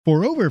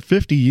For over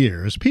 50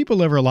 years, people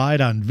have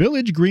relied on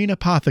Village Green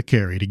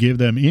Apothecary to give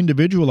them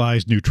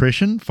individualized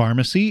nutrition,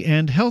 pharmacy,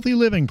 and healthy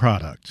living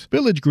products.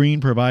 Village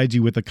Green provides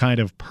you with the kind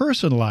of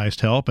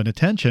personalized help and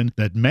attention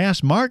that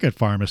mass market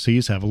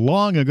pharmacies have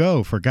long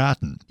ago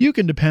forgotten. You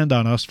can depend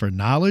on us for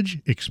knowledge,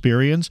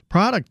 experience,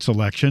 product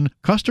selection,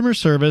 customer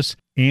service,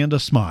 and a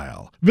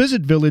smile.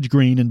 Visit Village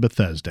Green in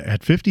Bethesda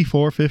at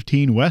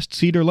 5415 West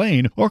Cedar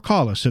Lane or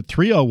call us at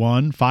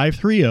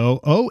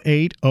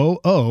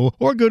 301-530-0800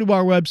 or go to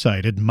our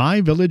website at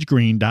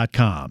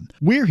myvillagegreen.com.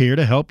 We're here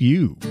to help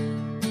you.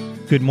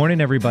 Good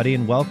morning, everybody,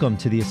 and welcome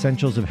to the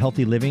Essentials of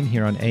Healthy Living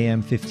here on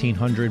AM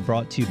 1500,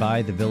 brought to you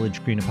by the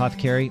Village Green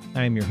Apothecary.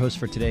 I am your host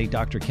for today,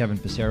 Dr. Kevin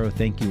Passero.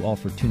 Thank you all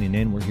for tuning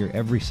in. We're here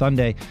every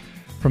Sunday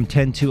from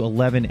 10 to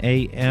 11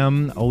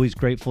 a.m. Always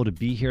grateful to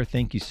be here.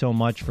 Thank you so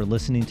much for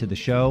listening to the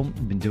show.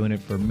 We've been doing it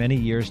for many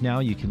years now.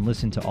 You can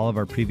listen to all of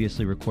our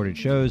previously recorded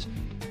shows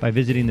by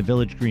visiting the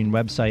Village Green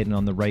website, and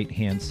on the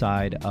right-hand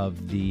side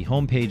of the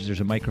homepage, there's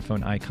a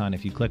microphone icon.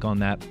 If you click on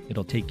that,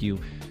 it'll take you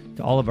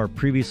to all of our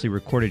previously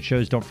recorded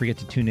shows. Don't forget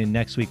to tune in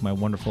next week. My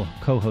wonderful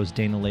co-host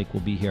Dana Lake will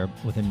be here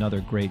with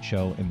another great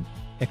show and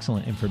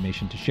excellent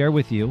information to share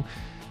with you.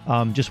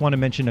 Just want to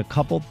mention a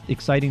couple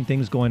exciting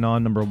things going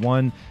on. Number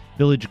one,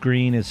 Village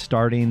Green is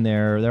starting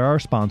they're our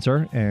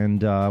sponsor,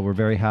 and we're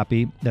very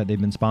happy that they've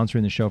been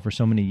sponsoring the show for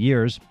so many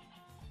years.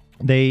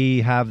 They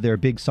have their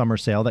big summer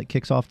sale that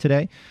kicks off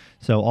today.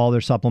 So all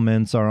their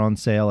supplements are on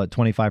sale at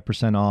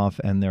 25% off,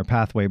 and their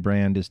Pathway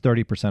brand is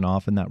 30%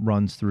 off, and that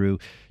runs through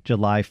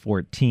July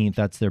 14th.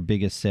 That's their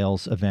biggest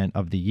sales event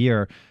of the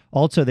year.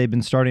 Also, they've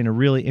been starting a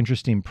really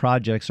interesting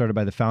project started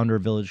by the founder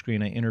of Village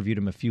Green. I interviewed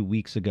him a few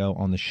weeks ago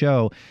on the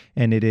show,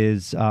 and it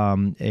is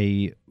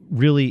a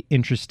really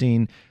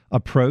interesting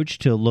approach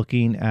to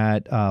looking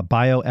at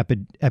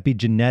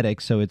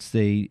bioepigenetics. So it's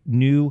the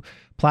new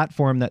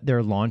platform that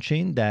they're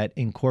launching that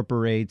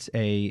incorporates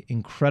a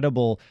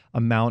incredible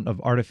amount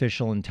of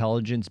artificial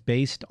intelligence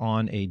based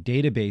on a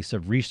database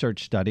of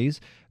research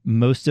studies,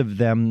 most of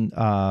them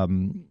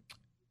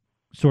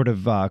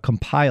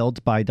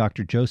compiled by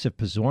Dr. Joseph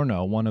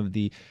Pizzorno, one of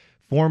the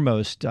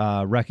foremost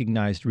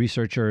recognized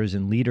researchers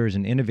and leaders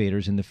and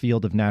innovators in the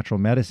field of natural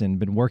medicine.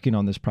 Been working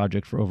on this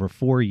project for over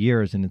 4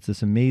 years, and it's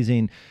this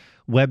amazing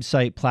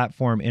website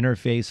platform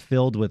interface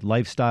filled with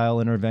lifestyle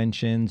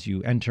interventions.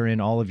 You enter in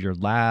all of your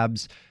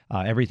labs,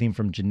 everything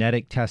from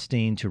genetic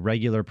testing to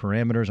regular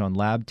parameters on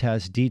lab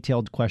tests,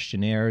 detailed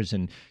questionnaires,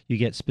 and you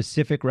get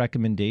specific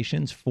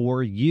recommendations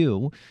for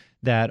you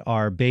that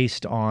are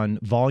based on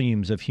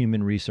volumes of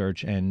human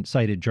research and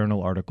cited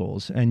journal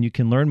articles. And you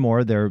can learn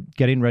more. They're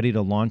getting ready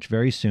to launch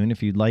very soon.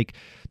 If you'd like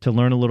to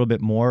learn a little bit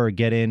more or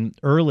get in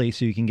early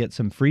so you can get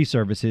some free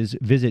services,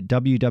 visit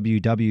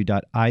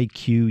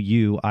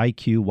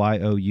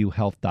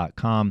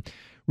www.iqyouhealth.com.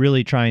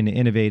 Really trying to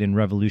innovate and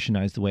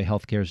revolutionize the way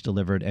healthcare is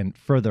delivered and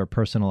further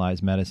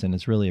personalize medicine.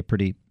 It's really a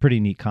pretty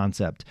neat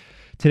concept.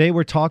 Today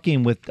we're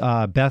talking with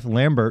Beth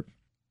Lambert.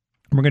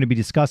 We're going to be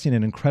discussing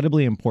an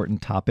incredibly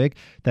important topic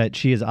that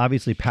she is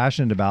obviously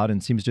passionate about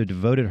and seems to have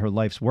devoted her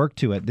life's work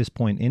to at this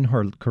point in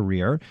her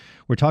career.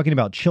 We're talking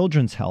about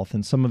children's health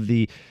and some of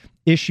the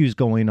issues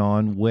going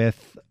on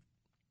with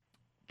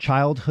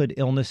childhood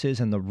illnesses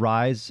and the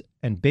rise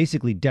and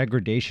basically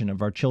degradation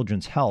of our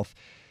children's health.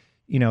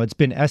 You know, it's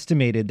been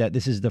estimated that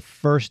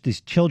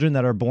these children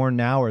that are born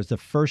now is the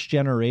first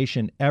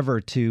generation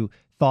ever to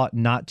thought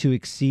not to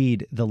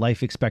exceed the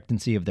life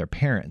expectancy of their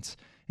parents.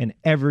 And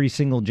every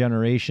single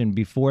generation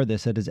before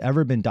this that has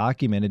ever been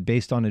documented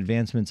based on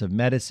advancements of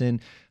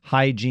medicine,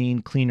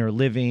 hygiene, cleaner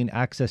living,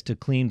 access to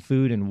clean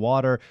food and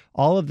water,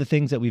 all of the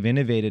things that we've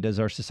innovated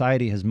as our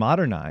society has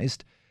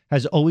modernized,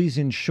 has always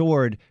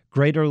ensured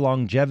greater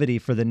longevity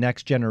for the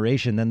next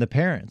generation than the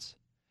parents.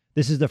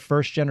 This is the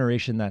first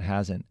generation that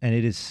hasn't, and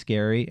it is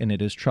scary and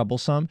it is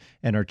troublesome,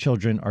 and our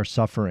children are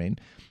suffering.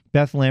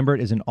 Beth Lambert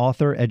is an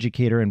author,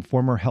 educator, and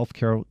former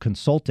healthcare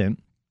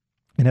consultant,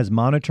 and has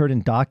monitored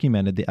and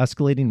documented the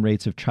escalating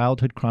rates of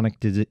childhood chronic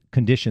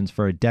conditions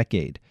for a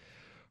decade.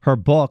 Her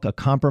book, A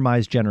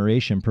Compromised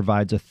Generation,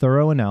 provides a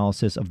thorough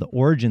analysis of the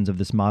origins of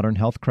this modern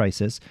health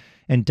crisis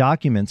and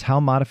documents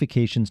how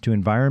modifications to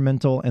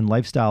environmental and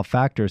lifestyle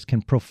factors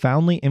can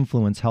profoundly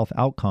influence health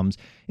outcomes,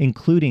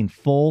 including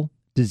full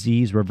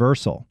disease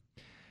reversal.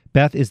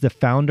 Beth is the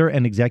founder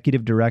and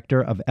executive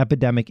director of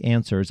Epidemic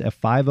Answers, a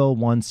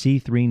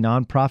 501c3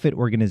 nonprofit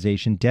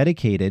organization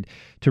dedicated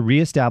to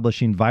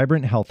reestablishing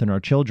vibrant health in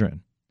our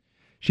children.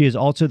 She is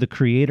also the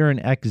creator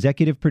and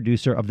executive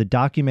producer of the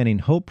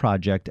Documenting Hope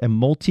Project, a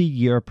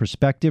multi-year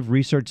prospective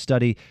research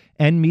study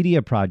and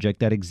media project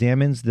that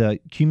examines the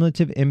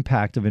cumulative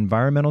impact of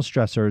environmental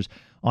stressors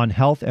on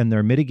health and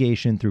their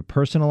mitigation through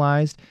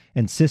personalized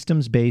and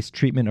systems-based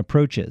treatment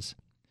approaches.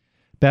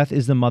 Beth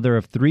is the mother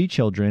of 3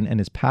 children and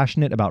is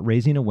passionate about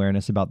raising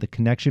awareness about the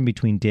connection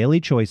between daily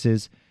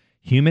choices,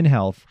 human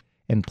health,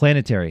 and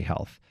planetary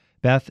health.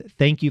 Beth,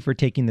 thank you for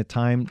taking the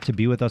time to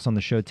be with us on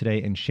the show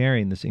today and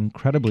sharing this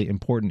incredibly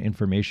important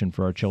information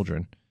for our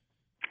children.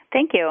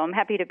 Thank you. I'm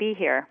happy to be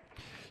here.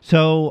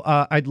 So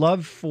I'd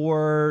love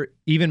for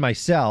even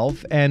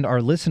myself and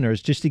our listeners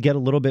just to get a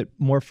little bit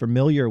more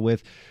familiar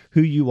with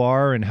who you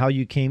are and how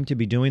you came to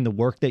be doing the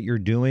work that you're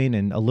doing,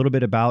 and a little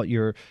bit about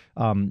your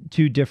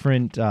two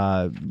different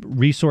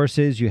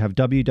resources. You have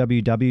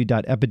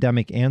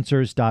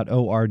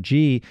www.epidemicanswers.org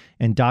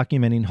and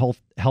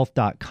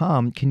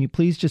documentinghealth.com. Can you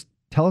please just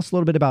tell us a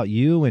little bit about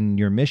you and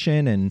your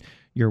mission and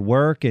your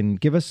work, and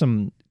give us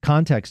some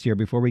context here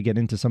before we get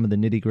into some of the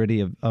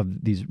nitty-gritty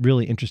of these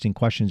really interesting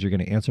questions you're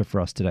going to answer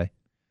for us today?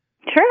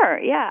 Sure.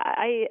 Yeah.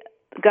 I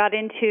got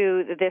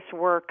into this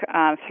work,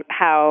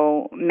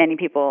 how many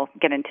people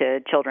get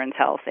into children's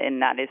health,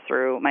 and that is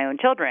through my own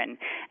children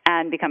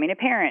and becoming a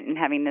parent and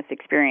having this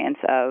experience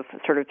of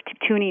sort of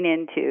tuning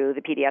into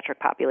the pediatric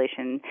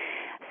population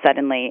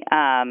suddenly.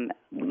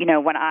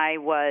 When I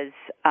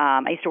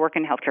used to work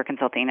in healthcare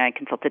consulting. I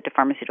consulted to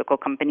pharmaceutical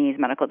companies,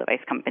 medical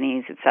device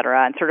companies, et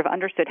cetera, and sort of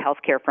understood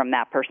healthcare from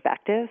that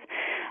perspective.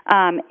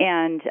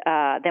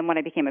 Then when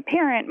I became a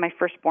parent, my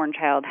firstborn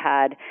child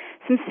had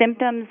some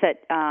symptoms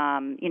that,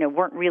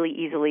 weren't really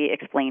easily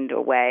explained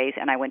away.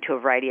 And I went to a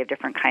variety of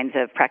different kinds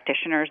of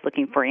practitioners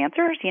looking for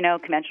answers,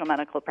 conventional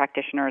medical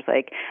practitioners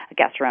like a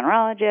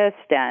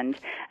gastroenterologist and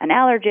an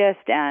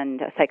allergist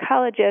and a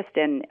psychologist.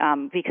 And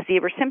because they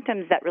were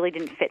symptoms that really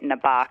didn't fit in a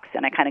box,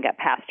 and I kind of got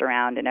passed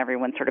around, and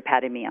everyone sort of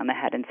patted me on the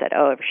head and said,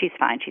 oh, she's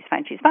fine, she's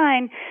fine, she's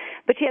fine.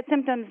 But she had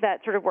symptoms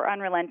that sort of were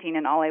unrelenting,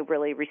 and all I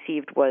really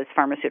received was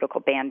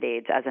pharmaceutical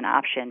Band-Aids as an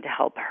option to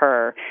help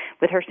her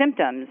with her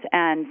symptoms.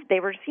 And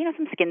they were,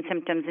 some skin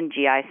symptoms and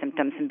GI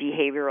symptoms, some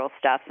behavioral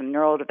stuff, some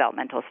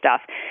neurodevelopmental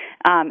stuff.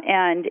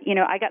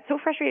 I got so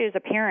frustrated as a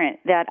parent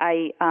that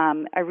I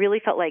really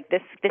felt like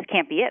this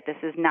can't be it.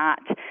 This is not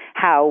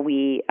how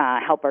we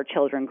help our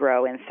children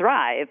grow and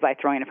thrive, by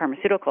throwing a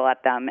pharmaceutical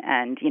at them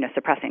and,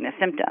 suppressing the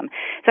symptom.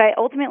 So I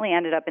ultimately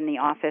ended up in the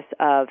office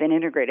of an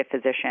integrative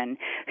physician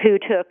who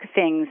took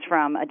things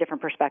from a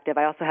different perspective.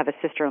 I also have a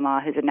sister-in-law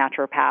who's a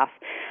naturopath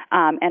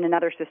and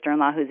another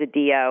sister-in-law who's a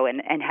DO,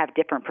 and have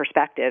different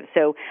perspectives.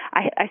 So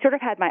I sort of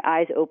had my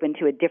eyes open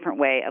to a different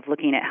way of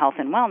looking at health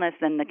and wellness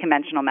than the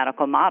conventional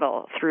medical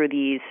model through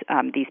these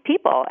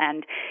people.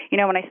 And,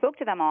 when I spoke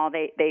to them all,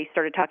 they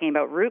started talking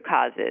about root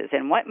causes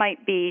and what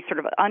might be sort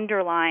of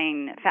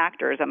underlying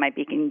factors that might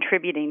be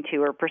contributing to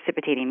or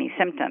precipitating these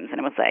symptoms. And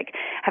it was like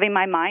having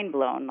my mind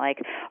blown,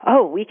 like,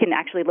 oh, we can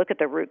actually look at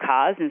the root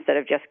cause instead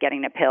of just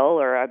getting a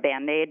pill or a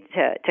Band-Aid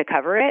to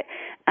cover it.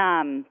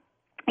 And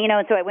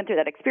so I went through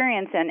that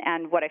experience,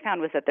 and what I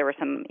found was that there were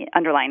some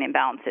underlying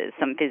imbalances,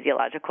 some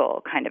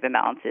physiological kind of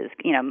imbalances,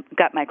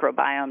 gut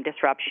microbiome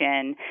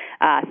disruption,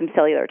 some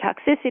cellular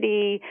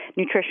toxicity,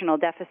 nutritional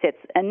deficits,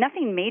 and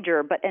nothing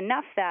major, but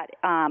enough that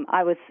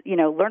I was,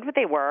 learned what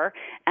they were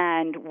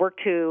and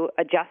worked to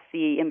adjust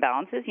the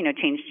imbalances,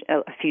 changed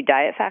a few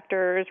diet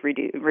factors,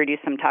 reduce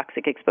some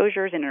toxic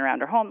exposures in and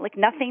around her home, like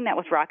nothing that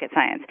was rocket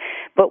science.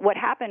 But what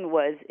happened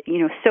was,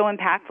 so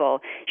impactful.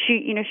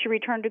 She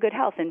returned to good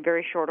health in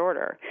very short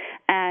order.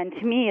 And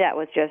to me, that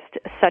was just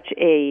such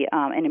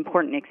an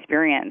important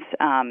experience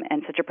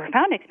and such a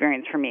profound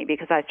experience for me,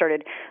 because I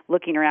started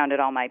looking around at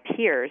all my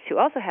peers who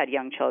also had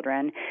young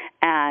children,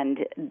 and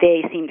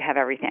they seemed to have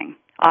everything.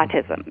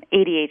 Autism,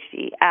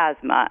 ADHD,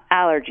 asthma,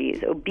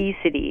 allergies,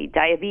 obesity,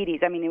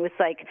 diabetes. I mean, it was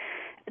like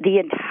the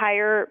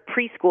entire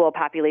preschool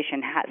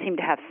population seemed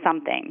to have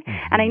something.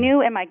 And I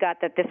knew in my gut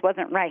that this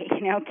wasn't right.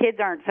 Kids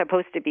aren't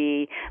supposed to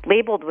be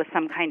labeled with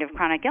some kind of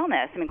chronic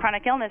illness. I mean,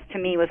 chronic illness to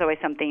me was always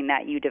something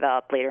that you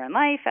developed later in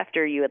life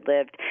after you had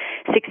lived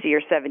 60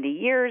 or 70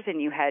 years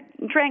and you had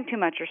drank too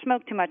much or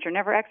smoked too much or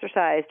never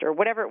exercised or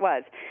whatever it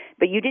was.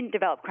 But you didn't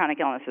develop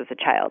chronic illness as a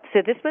child. So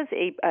this was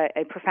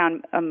a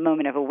profound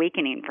moment of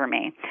awakening for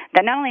me.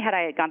 That not only had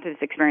I gone through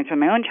this experience when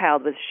my own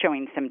child was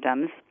showing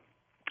symptoms,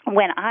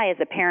 when I, as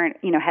a parent,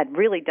 had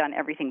really done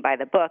everything by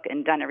the book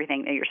and done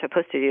everything that you're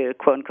supposed to do,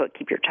 quote unquote,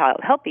 keep your child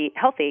healthy,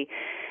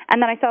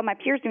 and then I saw my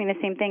peers doing the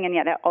same thing, and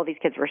yet all these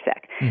kids were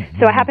sick.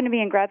 So I happened to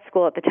be in grad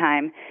school at the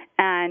time,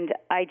 and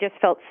I just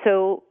felt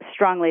so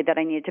strongly that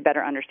I needed to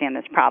better understand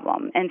this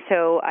problem. And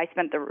so I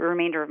spent the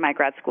remainder of my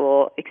grad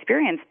school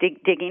experience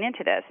digging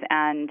into this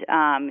and,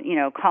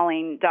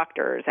 calling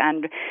doctors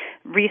and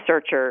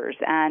researchers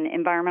and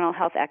environmental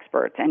health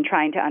experts and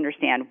trying to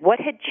understand what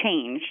had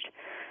changed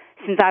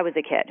since I was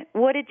a kid.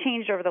 What had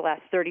changed over the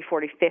last 30,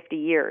 40, 50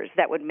 years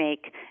that would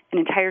make an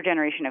entire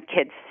generation of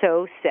kids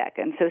so sick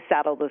and so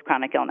saddled with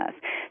chronic illness?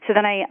 So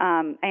then I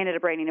ended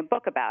up writing a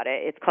book about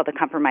it. It's called The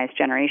Compromised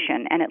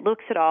Generation, and it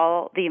looks at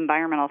all the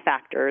environmental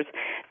factors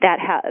that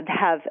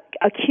have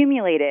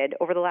accumulated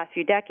over the last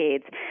few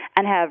decades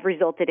and have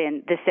resulted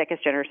in the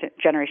sickest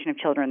generation of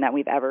children that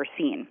we've ever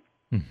seen.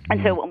 And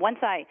so once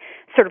I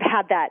sort of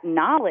had that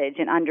knowledge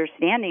and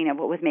understanding of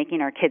what was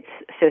making our kids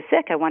so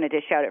sick, I wanted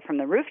to shout it from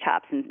the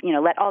rooftops and,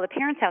 let all the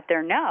parents out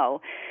there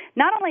know,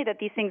 not only that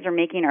these things are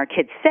making our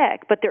kids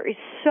sick, but there is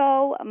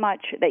so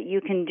much that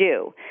you can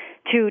do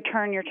to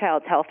turn your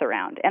child's health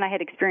around. And I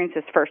had experienced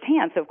this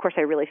firsthand, so of course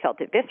I really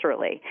felt it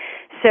viscerally.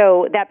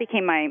 So that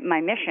became my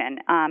mission.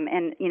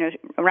 And,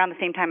 around the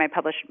same time I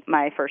published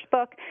my first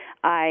book,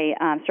 I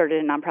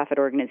started a nonprofit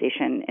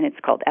organization, and it's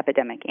called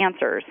Epidemic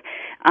Answers.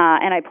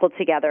 And I pulled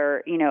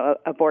together,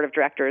 a board of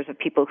directors of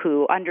people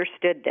who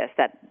understood this,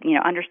 that,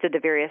 understood the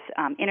various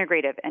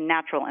integrative and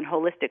natural and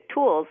holistic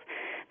tools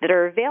that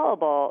are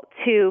available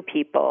to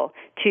people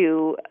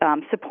to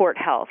support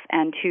health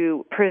and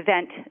to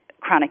prevent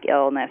chronic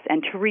illness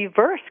and to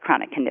reverse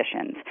chronic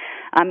conditions.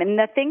 And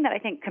the thing that I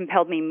think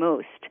compelled me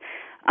most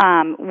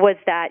was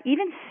that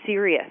even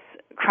serious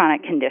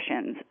chronic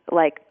conditions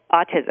like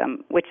autism,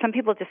 which some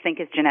people just think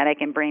is genetic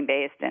and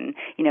brain-based and,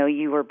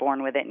 you were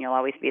born with it and you'll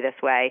always be this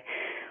way,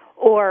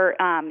 or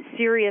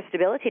serious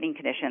debilitating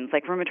conditions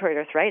like rheumatoid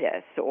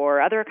arthritis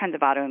or other kinds of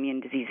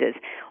autoimmune diseases.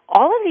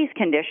 All of these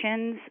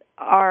conditions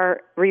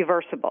are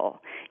reversible.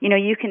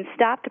 You can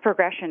stop the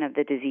progression of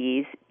the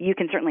disease. You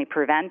can certainly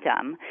prevent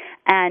them.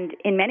 And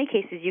in many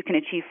cases, you can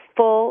achieve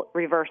full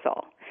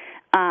reversal.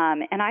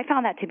 And I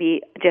found that to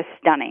be just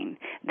stunning,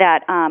 that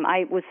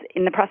I was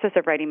in the process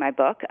of writing my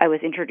book. I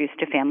was introduced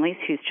to families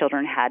whose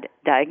children had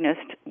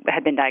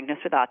been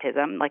diagnosed with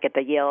autism, like at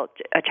the Yale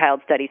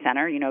Child Study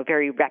Center, a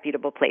very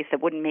reputable place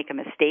that wouldn't make a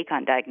mistake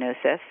on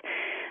diagnosis.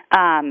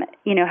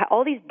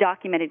 All these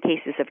documented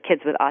cases of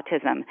kids with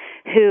autism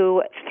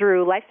who,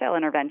 through lifestyle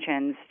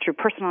interventions, through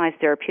personalized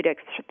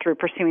therapeutics, through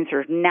pursuing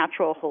sort of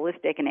natural,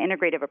 holistic, and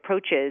integrative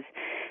approaches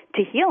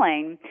to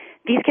healing,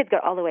 these kids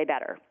got all the way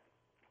better.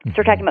 So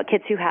we're talking about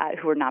kids who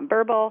were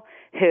nonverbal,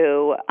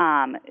 who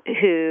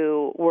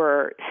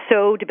were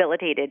so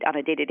debilitated on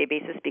a day-to-day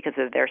basis because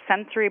of their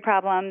sensory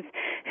problems,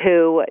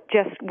 who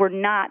just were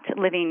not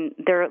living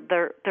their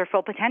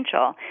full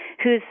potential,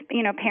 whose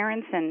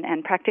parents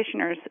and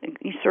practitioners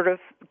sort of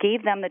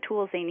gave them the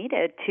tools they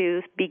needed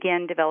to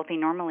begin developing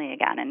normally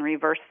again and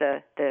reverse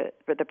the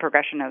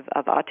progression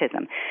of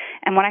autism.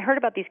 And when I heard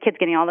about these kids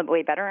getting all the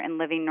way better and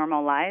living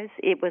normal lives,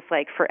 it was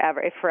like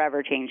forever. It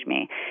forever changed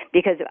me,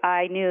 because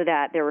I knew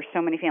that there were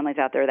so many families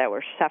out there that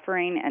were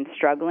suffering and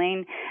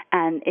struggling,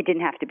 and it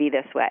didn't have to be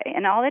this way.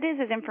 And all it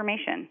is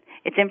information.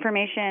 It's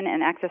information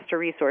and access to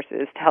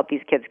resources to help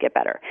these kids get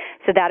better.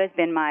 So that has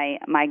been my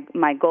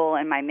goal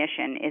and my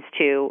mission, is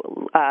to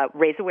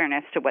raise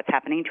awareness to what's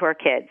happening to our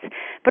kids,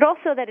 but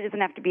also that it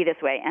doesn't have to be this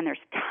way. And there's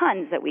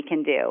tons that we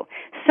can do,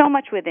 so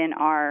much within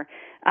our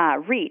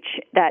reach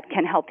that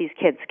can help these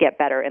kids get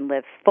better and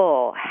live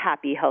full,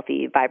 happy,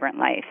 healthy, vibrant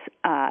lives.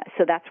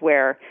 So that's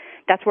where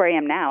I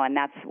am now, and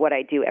that's what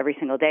I do every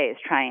single day, is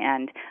try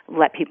and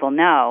let people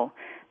know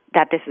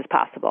that this is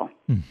possible.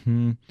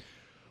 Mm-hmm.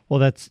 Well,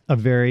 that's a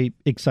very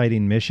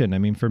exciting mission. I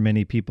mean, for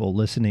many people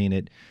listening,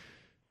 it,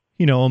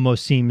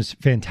 almost seems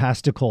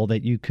fantastical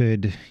that you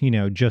could,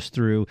 just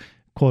through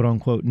quote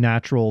unquote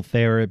natural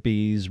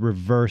therapies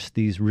reverse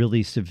these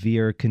really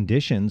severe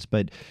conditions.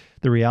 But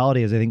the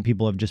reality is, I think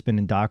people have just been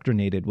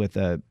indoctrinated with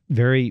a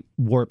very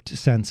warped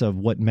sense of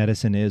what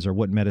medicine is or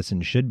what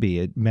medicine should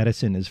be.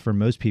 Medicine is, for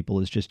most people,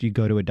 is just you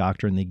go to a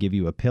doctor and they give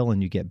you a pill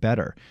and you get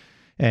better.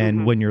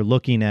 And when you're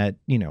looking at,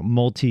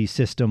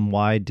 multi-system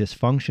wide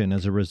dysfunction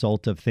as a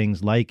result of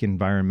things like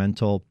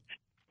environmental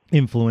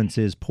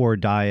influences, poor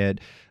diet,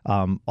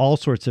 all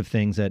sorts of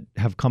things that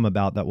have come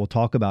about that we'll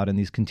talk about in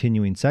these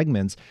continuing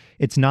segments,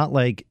 it's not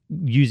like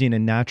using a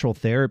natural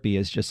therapy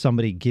as just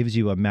somebody gives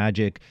you a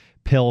magic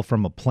pill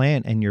from a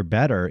plant and you're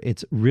better.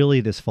 It's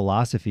really this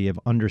philosophy of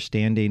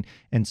understanding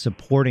and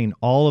supporting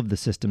all of the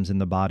systems in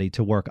the body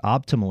to work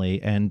optimally.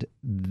 And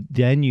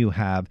then you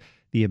have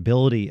the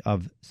ability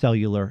of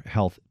cellular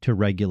health to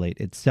regulate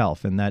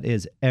itself. And that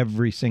is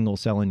every single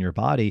cell in your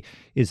body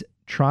is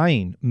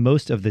trying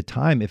most of the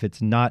time, if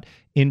it's not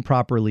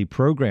improperly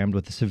programmed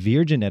with a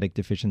severe genetic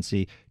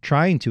deficiency,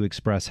 trying to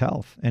express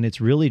health. And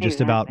it's really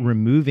just about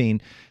removing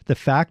the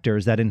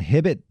factors that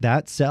inhibit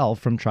that cell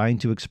from trying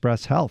to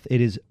express health. It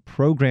is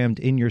programmed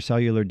in your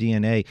cellular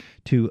DNA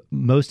to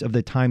most of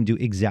the time do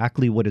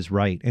exactly what is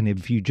right. And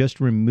if you just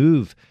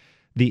remove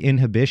the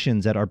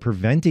inhibitions that are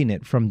preventing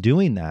it from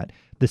doing that,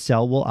 the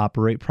cell will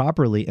operate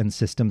properly and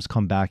systems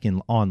come back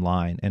in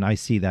online. And I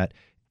see that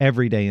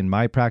every day in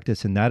my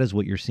practice, and that is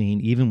what you're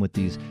seeing even with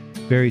these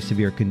very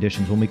severe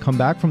conditions. When we come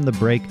back from the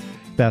break,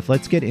 Beth,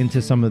 let's get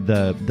into some of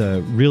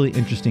the really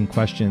interesting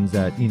questions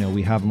that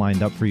we have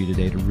lined up for you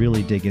today to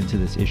really dig into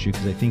this issue,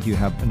 because I think you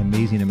have an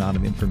amazing amount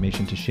of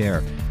information to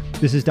share.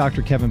 This is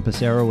Dr. Kevin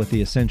Passero with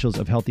the Essentials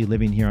of Healthy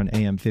Living here on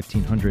AM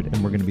 1500,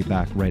 and we're going to be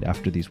back right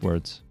after these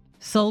words.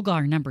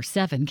 Solgar number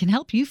 7 can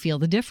help you feel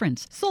the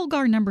difference.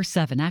 Solgar number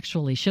 7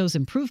 actually shows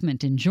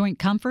improvement in joint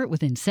comfort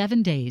within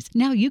 7 days.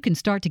 Now you can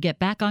start to get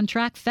back on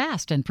track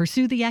fast and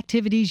pursue the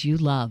activities you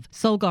love.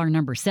 Solgar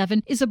number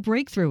 7 is a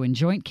breakthrough in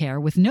joint care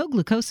with no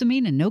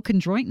glucosamine and no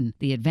chondroitin.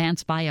 The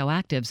advanced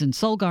bioactives in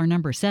Solgar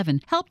number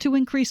 7 help to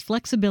increase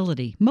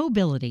flexibility,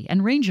 mobility,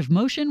 and range of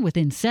motion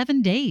within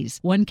 7 days.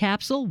 One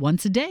capsule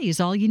once a day is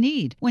all you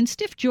need. When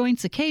stiff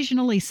joints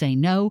occasionally say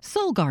no,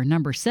 Solgar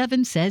number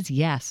 7 says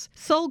yes.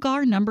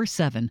 Solgar number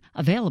 7,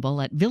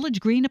 available at Village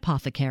Green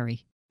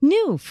Apothecary.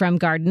 New from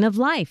Garden of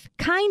Life,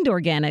 Kind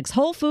Organics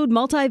Whole Food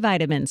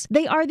Multivitamins.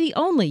 They are the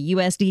only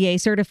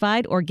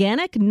USDA-certified,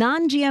 organic,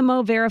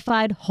 non-GMO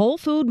verified whole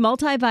food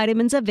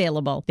multivitamins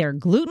available. They're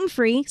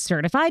gluten-free,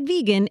 certified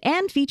vegan,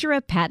 and feature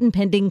a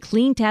patent-pending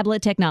clean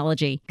tablet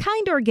technology.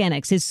 Kind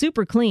Organics is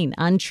super clean,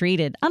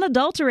 untreated,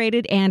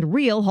 unadulterated, and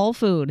real whole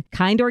food.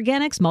 Kind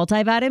Organics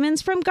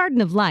multivitamins from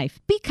Garden of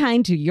Life. Be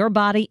kind to your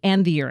body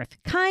and the earth.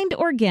 Kind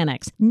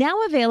Organics, now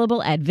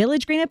available at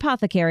Village Green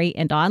Apothecary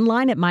and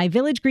online at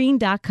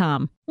myvillagegreen.com.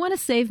 Want to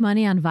save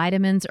money on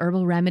vitamins,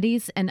 herbal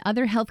remedies, and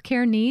other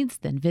healthcare needs?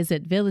 Then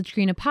visit Village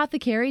Green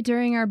Apothecary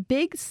during our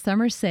big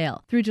summer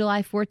sale. Through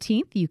July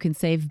 14th, you can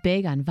save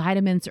big on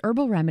vitamins,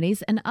 herbal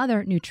remedies, and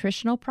other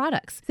nutritional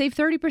products. Save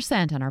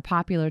 30% on our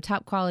popular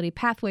top-quality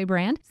Pathway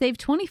brand, save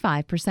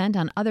 25%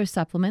 on other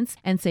supplements,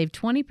 and save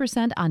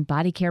 20% on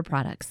body care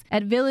products.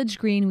 At Village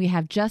Green, we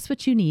have just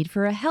what you need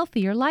for a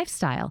healthier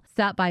lifestyle.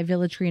 Stop by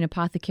Village Green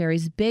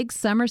Apothecary's big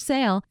summer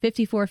sale,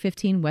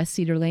 5415 West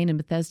Cedar Lane in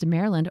Bethesda,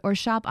 Maryland, or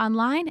shop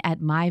online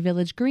at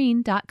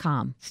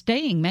myvillagegreen.com.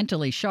 Staying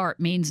mentally sharp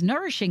means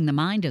nourishing the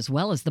mind as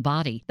well as the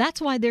body. That's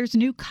why there's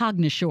new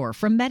Cognisure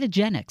from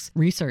Metagenics.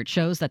 Research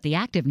shows that the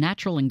active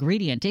natural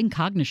ingredient in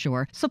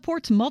Cognisure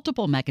supports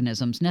multiple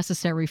mechanisms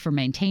necessary for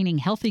maintaining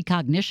healthy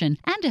cognition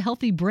and a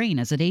healthy brain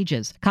as it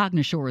ages.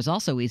 Cognisure is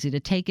also easy to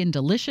take in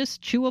delicious,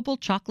 chewable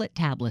chocolate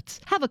tablets.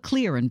 Have a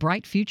clear and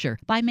bright future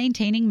by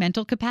maintaining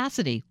mental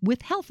capacity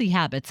with healthy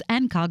habits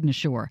and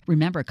Cognisure.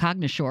 Remember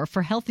Cognisure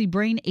for healthy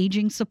brain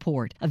aging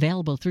support.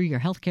 Available through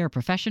your healthcare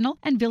professional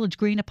and Village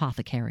Green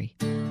Apothecary.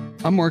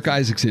 I'm Mark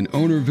Isaacson,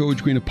 owner of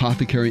Village Green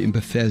Apothecary in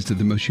Bethesda,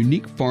 the most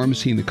unique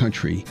pharmacy in the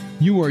country.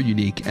 You are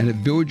unique, and at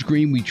Village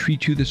Green, we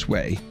treat you this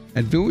way.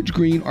 At Village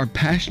Green, our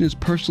passion is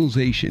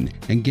personalization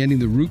and getting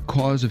the root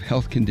cause of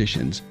health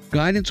conditions.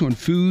 Guidance on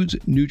foods,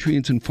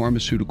 nutrients, and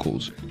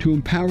pharmaceuticals to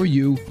empower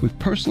you with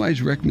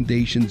personalized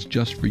recommendations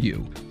just for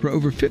you. For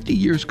over 50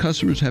 years,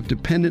 customers have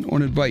depended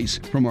on advice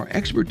from our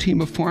expert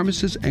team of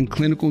pharmacists and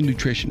clinical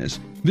nutritionists.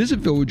 Visit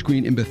Village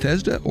Green in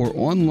Bethesda or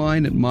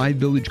online at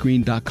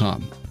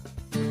myvillagegreen.com.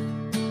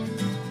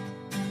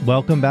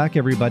 Welcome back,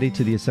 everybody,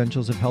 to the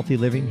Essentials of Healthy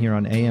Living here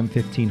on AM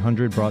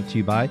 1500, brought to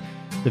you by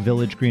the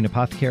Village Green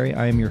Apothecary.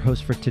 I am your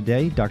host for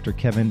today, Dr.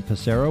 Kevin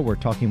Passero. We're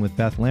talking with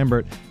Beth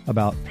Lambert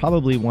about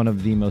probably one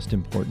of the most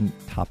important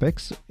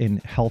topics in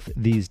health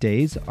these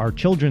days, our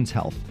children's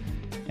health.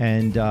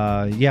 And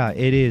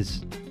it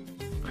is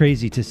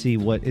crazy to see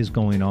what is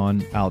going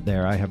on out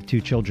there. I have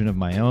 2 children of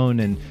my own,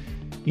 and,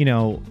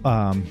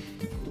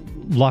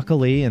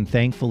 luckily and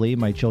thankfully,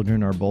 my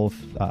children are both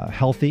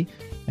healthy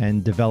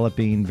and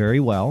developing very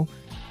well.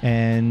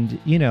 And,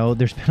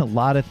 there's been a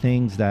lot of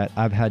things that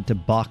I've had to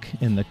buck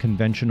in the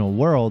conventional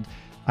world,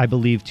 I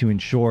believe, to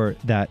ensure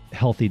that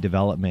healthy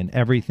development.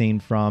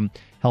 Everything from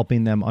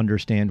helping them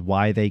understand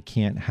why they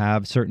can't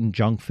have certain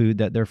junk food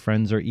that their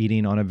friends are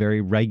eating on a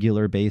very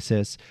regular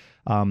basis,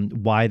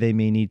 why they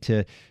may need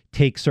to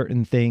take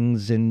certain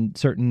things and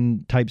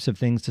certain types of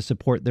things to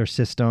support their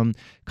system,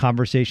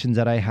 conversations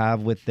that I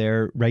have with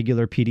their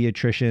regular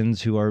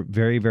pediatricians who are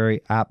very,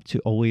 very apt to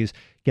always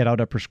get out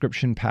a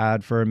prescription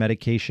pad for a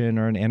medication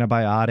or an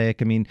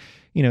antibiotic. I mean,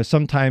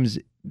 sometimes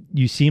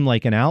you seem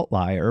like an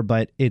outlier,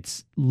 but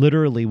it's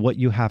literally what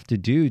you have to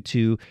do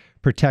to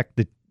protect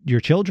your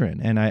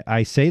children. And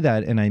I say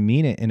that and I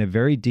mean it in a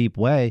very deep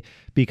way,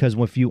 because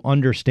if you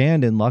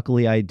understand, and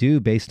luckily I do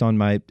based on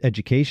my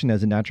education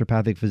as a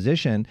naturopathic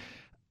physician,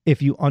 if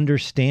you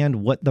understand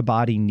what the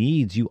body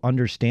needs, you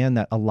understand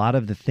that a lot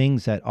of the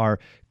things that are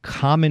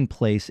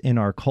commonplace in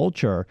our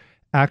culture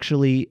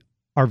actually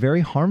are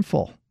very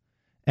harmful.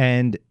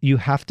 And you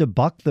have to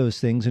buck those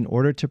things in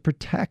order to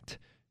protect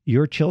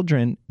your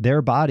children,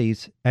 their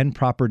bodies, and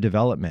proper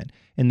development.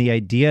 And the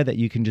idea that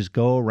you can just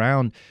go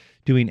around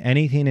doing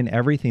anything and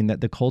everything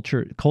that the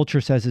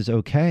culture says is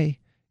okay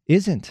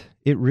isn't.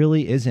 It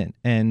really isn't.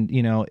 And,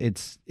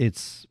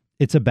 it's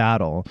a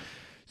battle.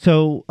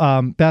 So,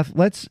 Beth,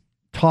 let's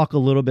talk a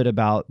little bit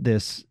about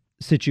this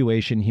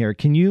situation here.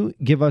 Can you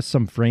give us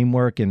some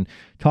framework and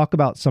talk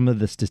about some of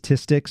the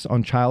statistics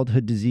on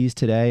childhood disease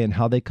today and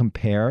how they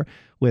compare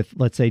with,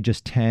 let's say,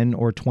 just 10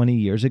 or 20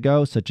 years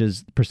ago, such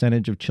as the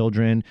percentage of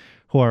children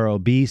who are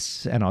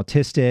obese and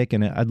autistic.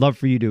 And I'd love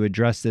for you to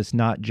address this,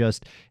 not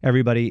just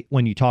everybody,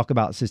 when you talk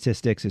about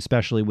statistics,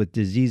 especially with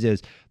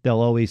diseases,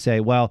 they'll always say,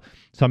 well,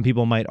 some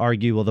people might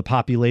argue, well, the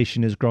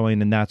population is growing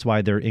and that's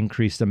why there are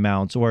increased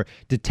amounts, or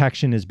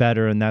detection is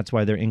better and that's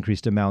why there are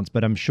increased amounts.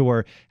 But I'm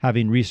sure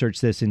having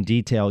researched this in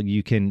detail,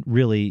 you can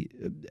really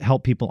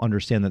help people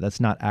understand that that's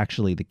not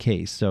actually the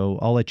case. So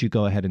I'll let you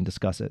go ahead and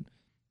discuss it.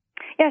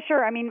 Yeah,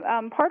 sure. I mean,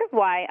 part of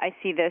why I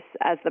see this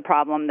as the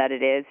problem that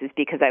it is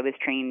because I was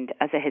trained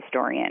as a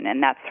historian,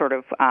 and that's sort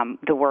of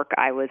the work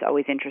I was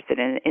always interested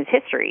in is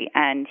history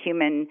and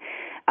human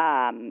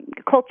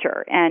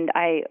culture, and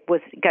I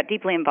got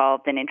deeply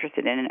involved and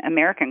interested in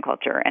American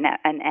culture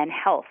and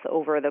health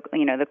over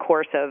the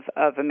course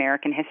of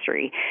American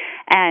history.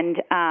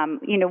 And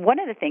one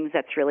of the things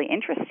that's really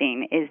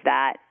interesting is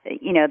that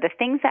the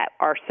things that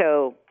are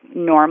so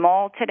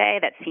normal today,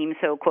 that seem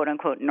so quote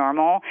unquote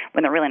normal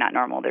when they're really not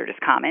normal, they're just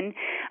common.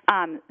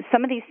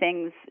 Some of these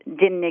things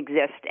didn't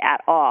exist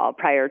at all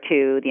prior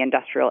to the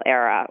industrial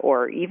era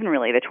or even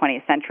really the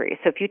 20th century.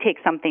 So if you take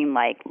something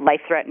like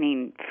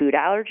life-threatening food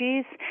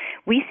allergies,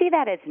 we see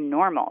that as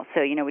normal.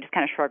 So, we just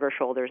kind of shrug our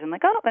shoulders and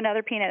like, oh,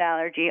 another peanut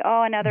allergy,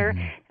 oh, another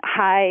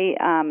high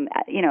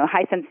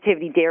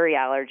sensitivity dairy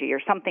allergy or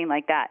something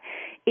like that.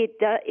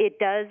 It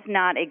does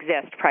not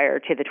exist prior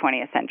to the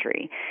 20th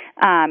century,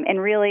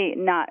 and really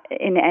not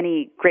in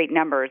any great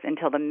numbers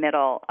until the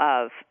middle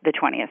of the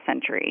 20th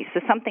century. So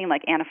something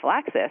like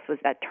anaphylaxis was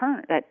that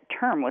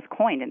term was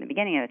coined in the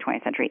beginning of the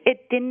 20th century.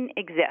 It didn't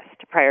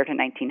exist prior to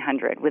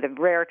 1900, with a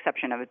rare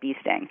exception of a bee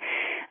sting.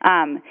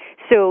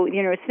 So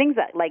it's things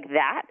like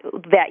that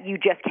you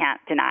just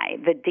can't deny.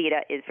 The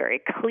data is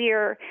very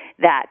clear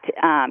that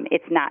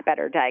it's not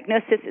better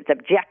diagnosis. It's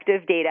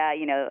objective data.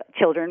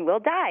 Children will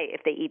die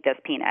if they eat this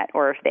peanut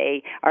or if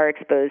they are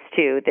exposed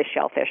to this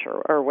shellfish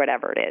or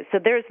whatever it is. So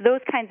there's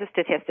those kinds of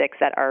statistics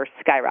that are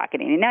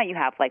skyrocketing. And now you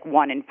have like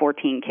 1 in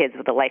 14 kids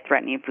with a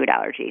life-threatening food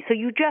allergy. So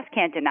you just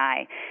can't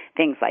deny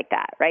things like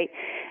that, right?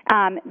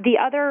 The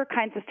other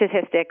kinds of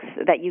statistics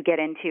that you get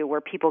into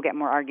where people get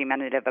more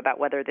argumentative about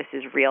whether this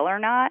is real or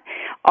not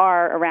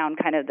are around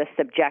kind of the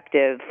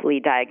subjectively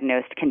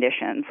diagnosed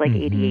conditions like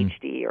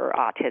ADHD or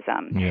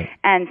autism. Yeah.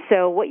 And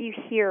so what you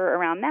hear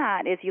around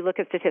that is you look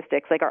at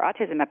statistics like our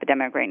autism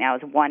epidemic right now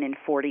is 1 in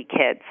 40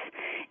 kids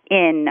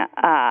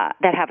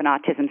that have an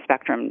autism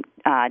spectrum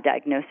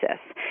diagnosis.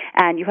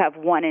 And you have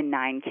 1 in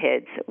 9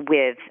 kids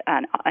with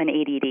an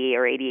ADD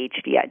or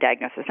ADHD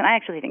diagnosis. And I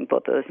actually think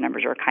both of those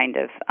numbers are kind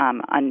of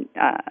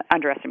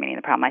underestimating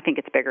the problem. I think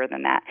it's bigger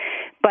than that.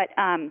 But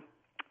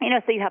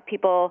so you have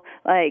people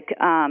like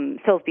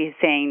Silsby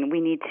saying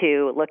we need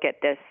to look at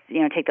this,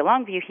 take the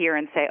long view here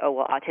and say, oh,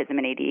 well, autism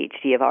and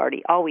ADHD have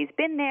always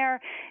been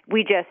there.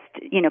 We just,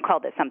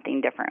 called it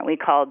something different. We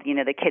called,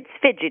 the kids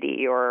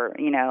fidgety or,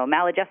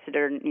 maladjusted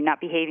or not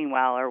behaving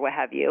well or what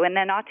have you. And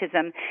then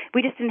autism,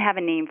 we just didn't have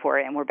a name for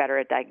it and we're better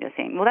at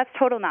diagnosing. Well, that's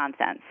total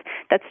nonsense.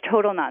 That's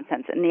total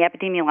nonsense. And the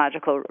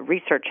epidemiological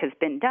research has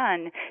been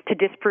done to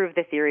disprove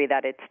the theory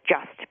that it's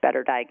just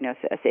better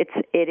diagnosis.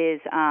 It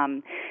is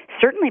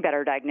certainly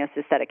better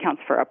diagnosis that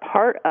accounts for a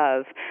part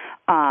of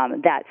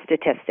that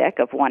statistic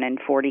of 1 in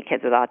 40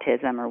 kids with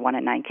autism or 1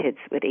 in 9 kids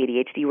with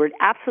ADHD. We're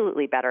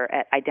absolutely better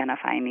at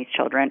identifying these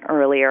children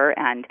earlier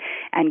and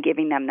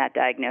giving them that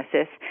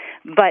diagnosis.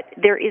 But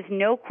there is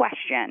no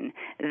question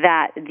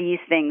that these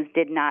things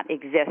did not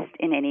exist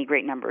in any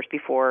great numbers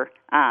before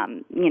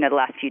the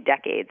last few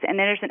decades. And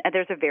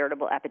there's a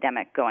veritable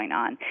epidemic going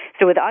on.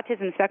 So with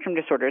autism spectrum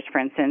disorders, for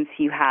instance,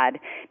 you had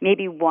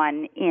maybe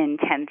 1 in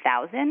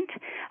 10,000 in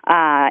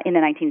the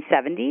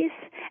 1970s,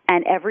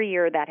 and every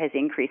year that has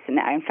increased. And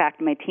in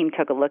fact, my team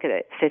took a look at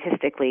it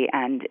statistically,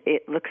 and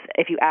it looks,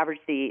 if you average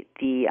the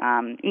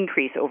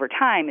increase over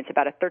time, it's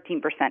about a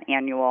 13%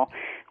 annual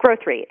growth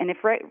rate. And if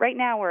right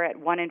now we're at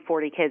 1 in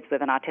 40 kids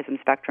with an autism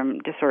spectrum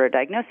disorder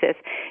diagnosis,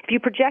 if you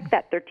project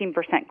that 13%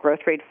 growth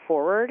rate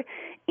forward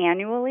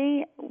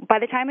annually, by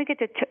the time we get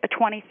to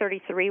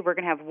 2033, we're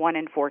going to have 1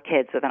 in 4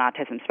 kids with an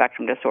autism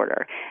spectrum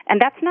disorder. And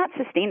that's not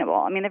sustainable.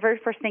 I mean, the very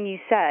first thing you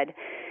said,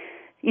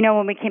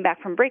 when we came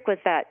back from break was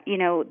that,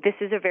 this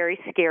is a very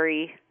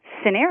scary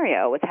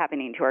scenario, what's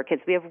happening to our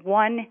kids. We have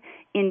 1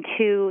 in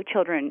 2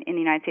 children in the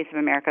United States of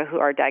America who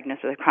are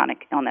diagnosed with a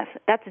chronic illness.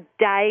 That's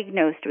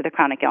diagnosed with a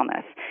chronic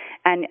illness.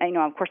 And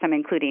of course, I'm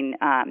including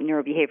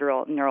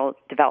neurobehavioral,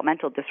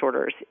 neurodevelopmental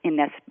disorders in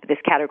this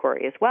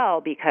category as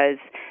well, because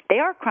they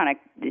are chronic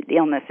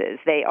illnesses.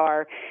 They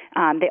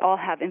all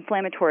have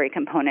inflammatory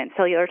components,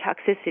 cellular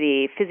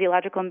toxicity,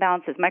 physiological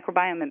imbalances,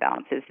 microbiome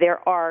imbalances.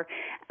 There are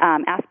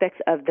aspects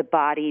of the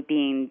body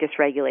being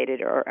dysregulated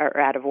or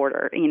out of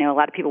order. A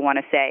lot of people want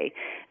to say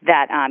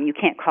that you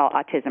can't call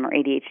autism or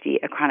ADHD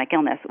a chronic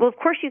illness. Well, of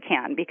course you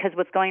can, because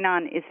what's going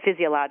on is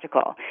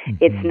physiological. Mm-hmm.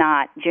 It's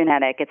not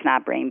genetic. It's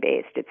not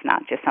brain-based. It's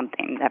not just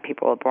something that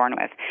people are born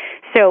with.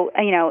 So,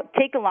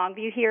 take the long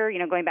view here,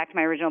 going back to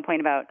my original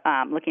point about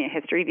looking at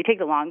history. If you take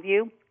the long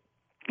view,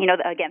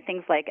 again,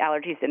 things like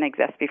allergies didn't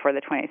exist before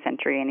the 20th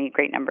century in any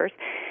great numbers.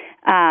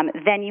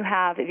 Then you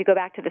have, if you go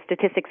back to the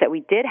statistics that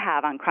we did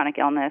have on chronic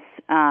illness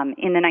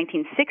in the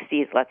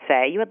 1960s, let's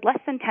say, you had less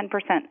than 10%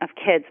 of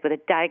kids with a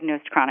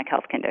diagnosed chronic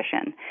health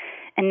condition.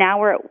 And now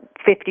we're at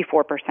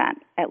 54%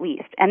 at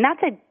least. And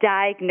that's a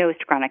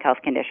diagnosed chronic health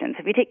condition.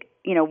 So if you take,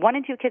 1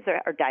 in 2 kids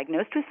are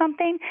diagnosed with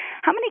something,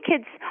 how many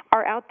kids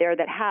are out there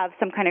that have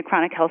some kind of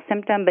chronic health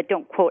symptom but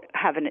don't, quote,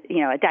 have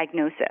a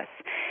diagnosis?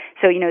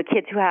 So,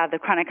 kids who have the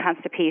chronic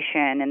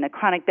constipation and the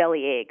chronic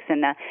belly aches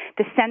and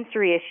the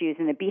sensory issues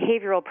and the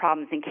behavioral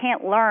problems and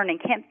can't learn and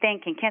can't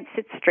think and can't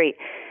sit straight,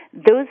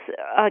 those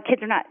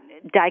kids are not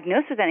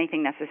diagnosed with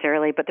anything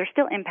necessarily, but they're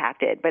still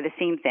impacted by the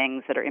same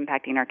things that are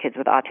impacting our kids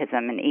with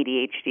autism and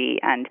ADHD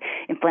and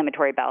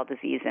inflammatory bowel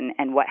disease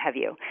and what have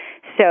you.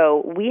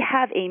 So we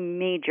have a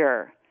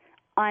major,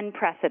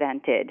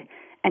 unprecedented,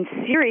 and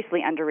seriously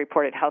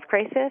underreported health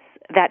crisis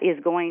that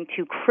is going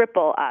to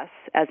cripple us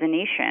as a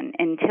nation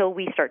until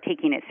we start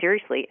taking it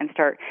seriously and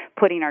start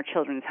putting our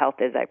children's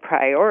health as a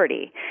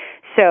priority.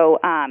 So,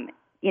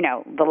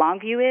 the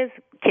long view is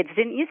kids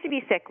didn't used to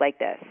be sick like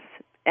this.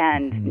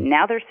 And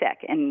now they're sick,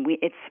 and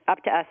it's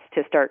up to us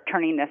to start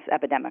turning this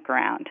epidemic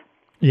around.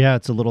 Yeah,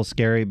 it's a little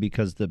scary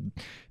because the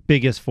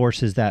biggest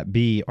forces that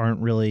be aren't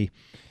really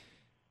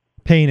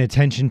paying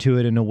attention to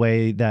it in a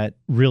way that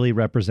really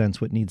represents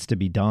what needs to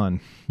be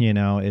done.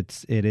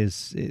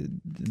 The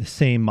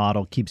same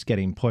model keeps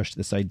getting pushed,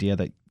 this idea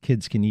that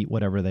kids can eat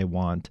whatever they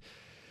want.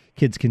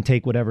 Kids can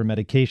take whatever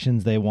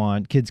medications they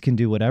want. Kids can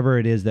do whatever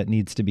it is that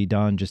needs to be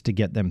done just to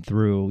get them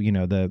through,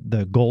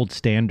 the gold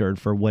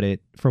standard for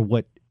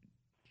what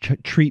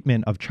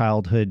treatment of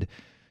childhood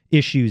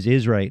issues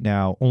is right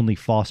now only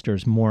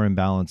fosters more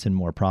imbalance and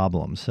more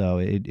problems. So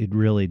it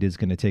really is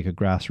going to take a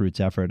grassroots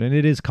effort. And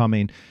it is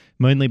coming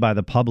mainly by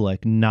the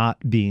public,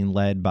 not being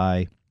led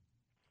by,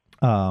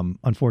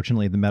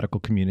 unfortunately, the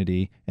medical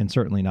community, and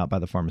certainly not by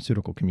the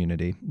pharmaceutical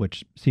community,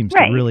 which seems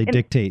to really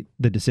dictate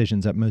the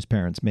decisions that most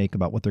parents make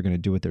about what they're going to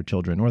do with their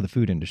children, or the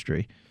food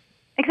industry.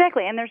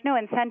 Exactly, and there's no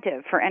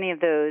incentive for any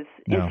of those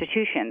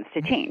institutions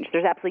to change.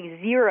 There's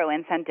absolutely zero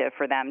incentive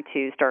for them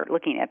to start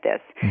looking at this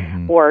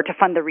or to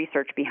fund the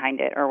research behind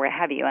it or what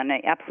have you. And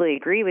I absolutely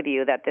agree with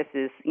you that this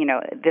is,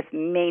 this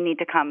may need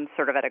to come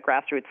sort of at a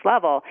grassroots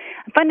level.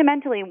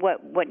 Fundamentally,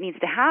 what needs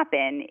to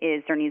happen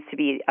is there needs to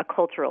be a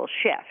cultural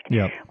shift.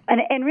 Yep.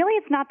 And really,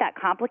 it's not that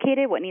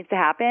complicated. What needs to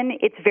happen,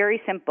 it's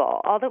very simple.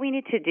 All that we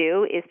need to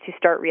do is to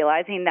start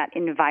realizing that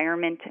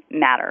environment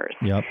matters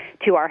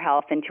to our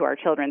health and to our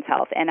children's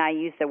health. And I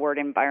use the word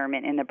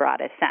environment in the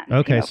broadest sense.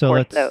 Okay, so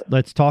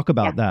let's talk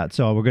about that.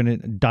 So we're going to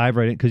dive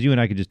right in, because you and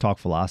I could just talk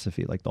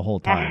philosophy like the whole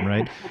time,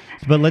 right?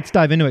 But let's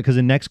dive into it, because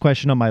the next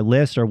question on my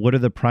list are, what are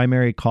the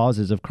primary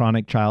causes of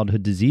chronic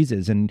childhood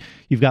diseases? And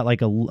you've got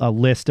like a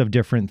list of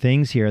different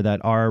things here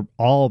that are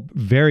all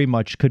very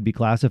much could be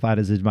classified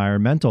as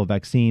environmental: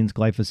 vaccines,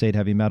 glyphosate,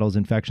 heavy metals,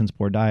 infections,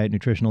 poor diet,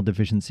 nutritional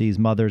deficiencies,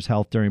 mother's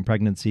health during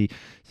pregnancy,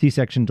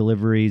 C-section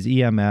deliveries,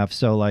 EMF.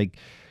 So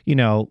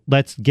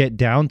let's get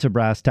down to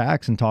brass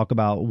tacks and talk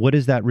about, what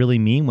does that really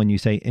mean when you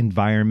say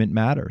environment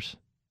matters?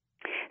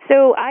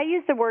 So I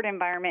use the word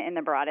environment in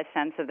the broadest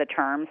sense of the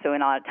term. So a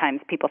lot of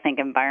times people think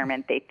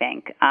environment, they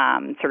think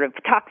sort of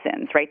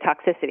toxins, right?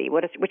 Toxicity,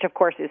 which of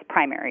course is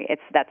primary.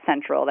 That's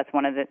central. That's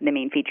one of the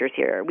main features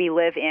here. We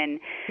live in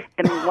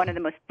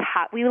the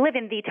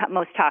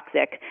most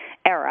toxic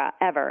era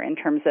ever in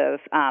terms of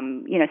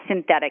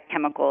synthetic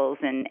chemicals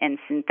and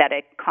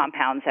synthetic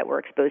compounds that we're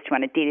exposed to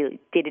on a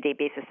day-to-day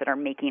basis that are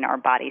making our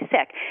body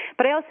sick.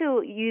 But I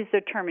also use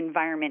the term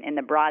environment in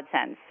the broad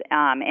sense,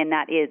 and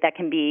that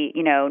can be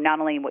not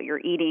only what you're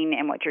eating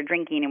and what you're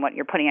drinking and what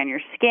you're putting on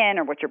your skin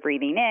or what you're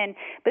breathing in,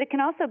 but it can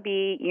also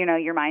be,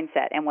 your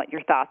mindset and what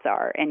your thoughts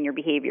are and your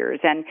behaviors.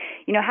 And,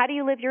 how do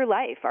you live your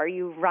life? Are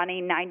you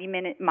running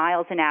 90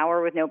 miles an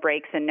hour with no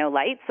brakes and no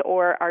lights?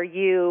 Or are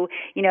you,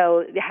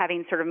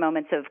 having sort of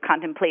moments of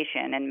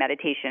contemplation and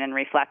meditation and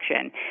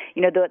reflection?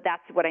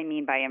 That's what I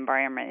mean by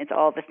environment. It's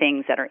all the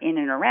things that are in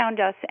and around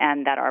us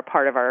and that are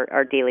part of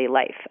our daily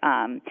life.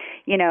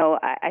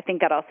 I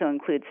think that also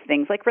includes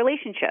things like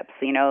relationships.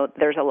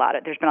 There's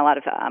been a lot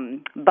of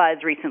buzz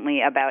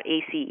recently about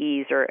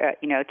ACEs or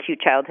acute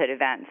childhood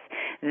events,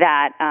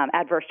 that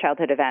adverse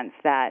childhood events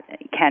that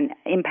can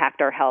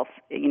impact our health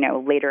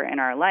later in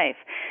our life.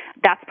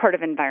 That's part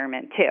of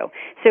environment too.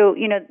 So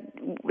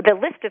the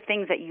list of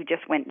things that you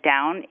just went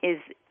down is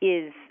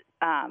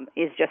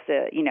just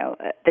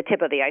the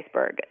tip of the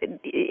iceberg.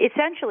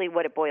 Essentially,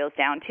 what it boils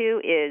down to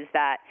is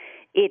that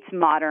it's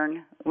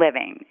modern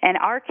living. And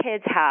our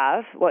kids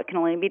have what can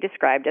only be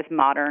described as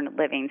modern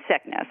living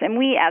sickness. And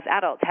we as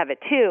adults have it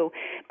too,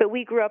 but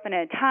we grew up in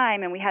a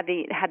time and we had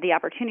the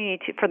opportunity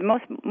to, for the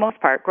most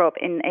part, grow up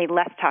in a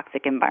less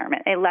toxic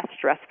environment, a less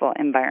stressful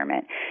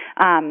environment.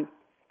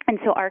 And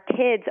so our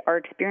kids are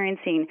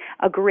experiencing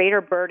a greater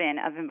burden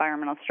of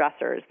environmental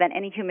stressors than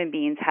any human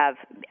beings have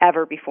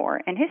ever before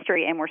in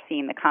history, and we're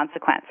seeing the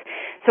consequence.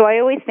 So I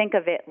always think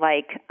of it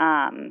like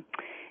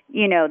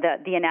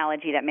the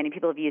analogy that many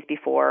people have used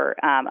before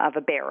of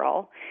a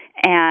barrel.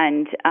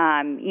 And,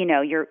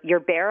 your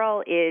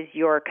barrel is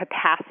your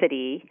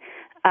capacity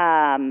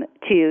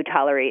to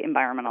tolerate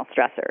environmental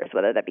stressors,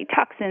 whether that be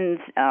toxins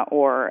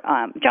or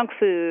junk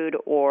food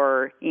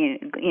or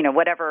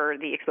whatever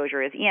the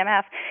exposure is,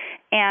 EMF.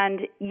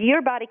 And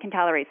your body can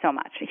tolerate so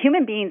much.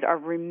 Human beings are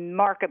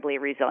remarkably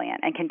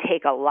resilient and can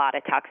take a lot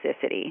of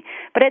toxicity.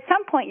 But at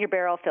some point, your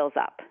barrel fills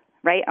up.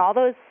 Right? All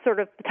those sort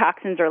of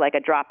toxins are like a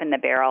drop in the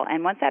barrel.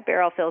 And once that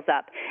barrel fills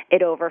up,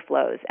 it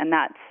overflows. And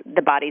that's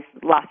the body's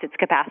lost its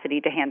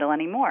capacity to handle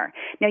anymore.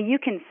 Now, you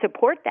can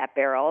support that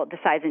barrel, the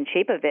size and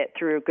shape of it,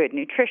 through good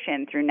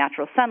nutrition, through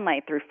natural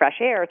sunlight, through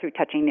fresh air, through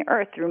touching the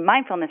earth, through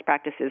mindfulness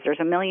practices. There's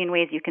a million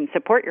ways you can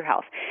support your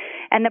health.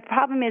 And the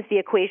problem is the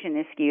equation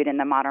is skewed in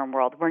the modern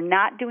world. We're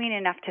not doing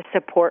enough to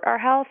support our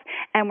health,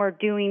 and we're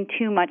doing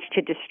too much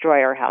to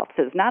destroy our health.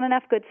 So there's not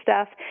enough good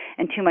stuff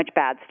and too much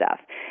bad stuff.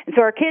 And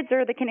so our kids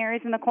are the canaries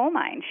in the coal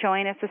mine,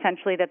 showing us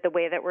essentially that the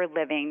way that we're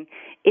living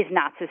is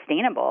not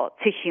sustainable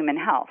to human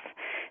health.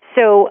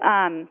 So,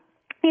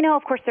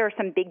 of course, there are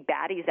some big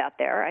baddies out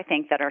there, I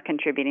think, that are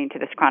contributing to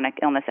this chronic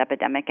illness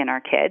epidemic in our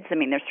kids. I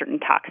mean, there's certain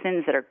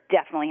toxins that are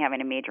definitely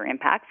having a major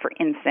impact. For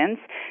instance,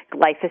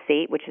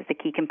 glyphosate, which is the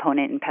key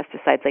component in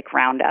pesticides like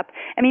Roundup.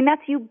 I mean,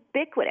 that's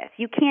ubiquitous.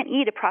 You can't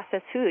eat a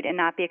processed food and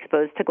not be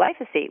exposed to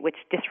glyphosate, which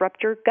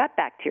disrupts your gut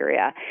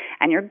bacteria.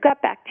 And your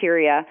gut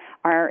bacteria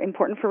are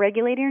important for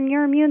regulating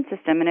your immune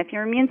system. And if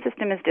your immune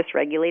system is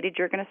dysregulated,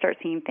 you're going to start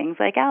seeing things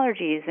like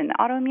allergies and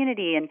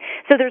autoimmunity. And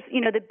so there's,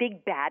 the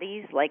big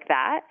baddies like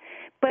that.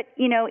 But,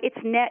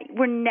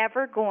 we're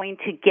never going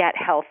to get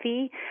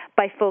healthy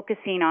by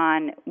focusing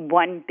on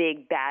one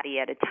big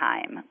baddie at a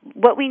time.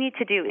 What we need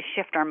to do is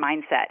shift our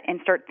mindset and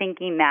start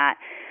thinking that,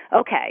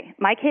 okay,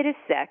 my kid is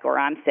sick or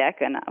I'm sick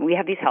and we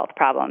have these health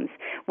problems.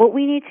 What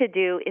we need to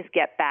do is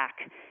get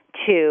back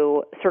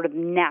to sort of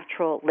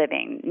natural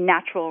living,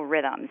 natural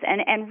rhythms,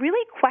 and really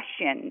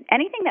question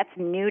anything that's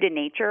new to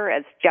nature,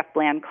 as Jeff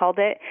Bland called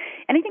it,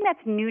 anything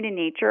that's new to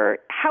nature.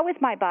 How is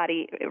my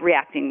body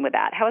reacting with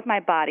that? How is my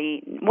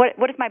body, what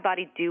does my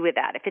body do with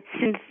that? If it's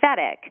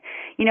synthetic,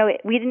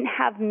 we didn't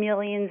have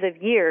millions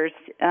of years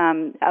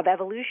of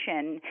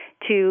evolution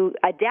to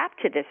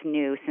adapt to this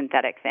new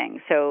synthetic thing.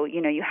 So,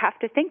 you have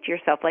to think to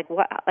yourself,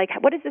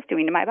 what is this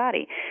doing to my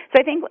body? So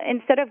I think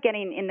instead of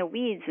getting in the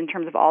weeds in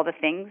terms of all the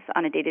things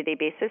on a day-to-day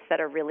basis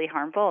that are really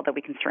harmful, although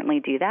we can certainly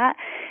do that,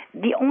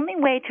 the only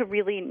way to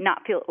really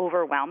not feel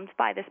overwhelmed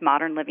by this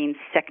modern living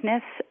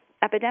sickness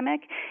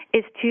epidemic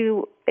is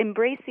to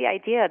embrace the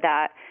idea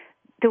that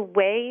the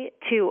way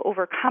to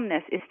overcome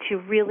this is to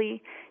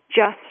really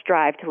just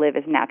strive to live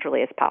as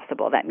naturally as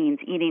possible. That means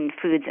eating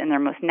foods in their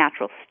most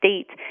natural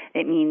state.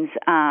 It means,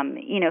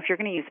 if you're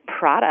going to use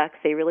products,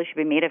 they really should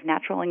be made of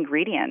natural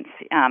ingredients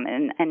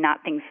and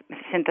not things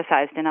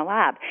synthesized in a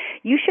lab.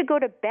 You should go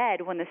to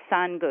bed when the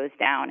sun goes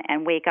down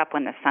and wake up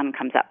when the sun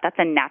comes up. That's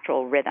a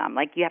natural rhythm.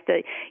 Like you have to,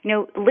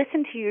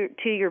 listen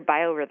to your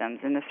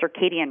biorhythms and the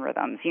circadian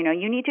rhythms.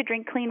 You need to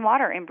drink clean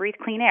water and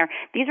breathe clean air.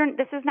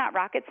 This is not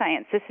rocket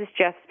science. This is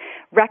just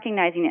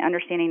recognizing and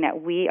understanding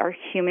that we are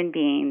human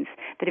beings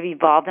that have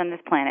evolved on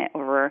this planet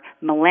over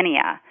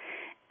millennia,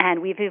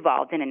 and we've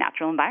evolved in a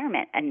natural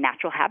environment, a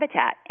natural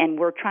habitat, and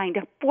we're trying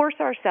to force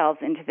ourselves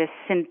into this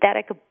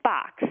synthetic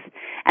box,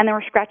 and then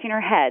we're scratching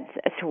our heads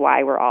as to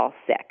why we're all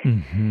sick.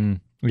 Mm-hmm.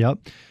 Yep,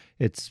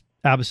 it's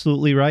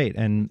absolutely right.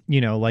 And,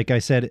 like I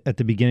said at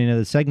the beginning of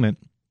the segment,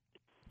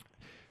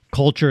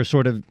 culture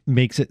sort of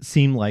makes it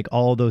seem like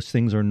all those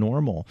things are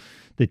normal.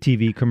 The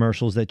TV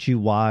commercials that you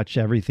watch,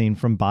 everything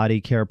from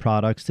body care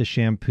products to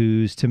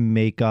shampoos to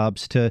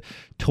makeups to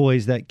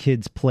toys that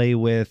kids play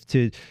with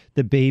to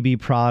the baby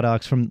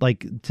products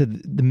to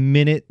the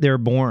minute they're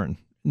born,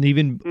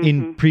 even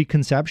in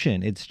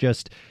preconception. It's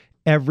just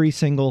every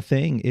single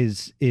thing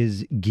is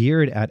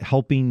geared at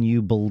helping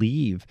you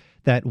believe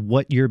that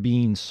what you're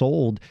being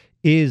sold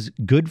is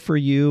good for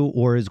you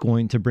or is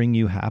going to bring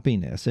you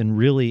happiness. And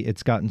really,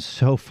 it's gotten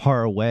so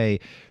far away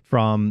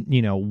from,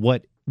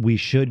 what we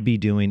should be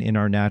doing in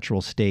our natural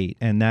state.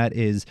 And that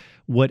is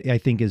what I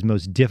think is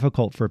most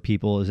difficult for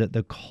people, is that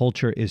the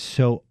culture is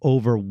so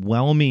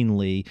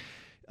overwhelmingly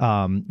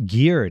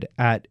geared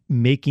at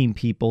making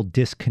people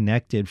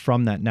disconnected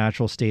from that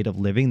natural state of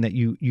living that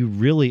you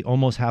really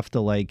almost have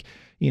to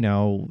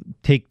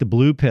take the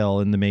blue pill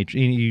in the matrix.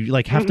 You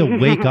have to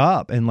wake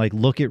up and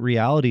look at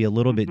reality a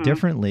little bit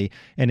differently.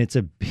 And it's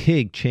a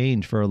big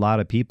change for a lot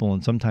of people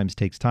and sometimes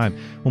takes time.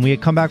 When we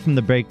come back from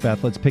the break,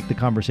 Beth, let's pick the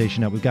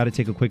conversation up. We've got to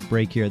take a quick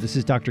break here. This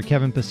is Dr.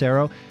 Kevin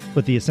Passero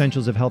with the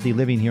Essentials of Healthy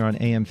Living here on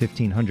AM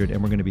 1500.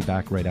 And we're going to be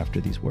back right after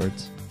these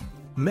words.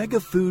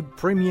 Megafood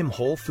Premium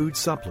Whole Food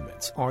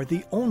Supplements are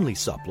the only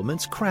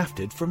supplements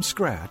crafted from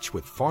scratch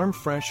with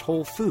farm-fresh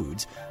whole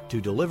foods to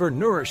deliver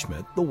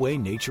nourishment the way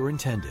nature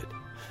intended.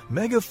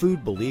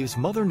 Megafood believes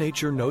Mother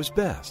Nature knows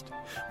best.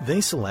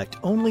 They select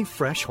only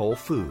fresh whole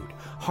food,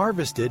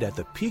 harvested at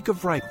the peak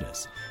of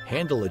ripeness,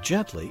 handle it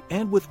gently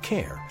and with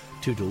care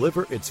to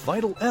deliver its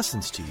vital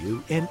essence to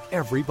you in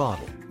every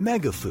bottle.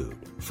 Megafood,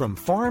 from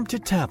farm to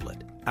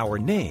tablet, Our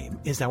name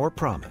is our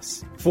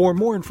promise. For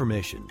more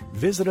information,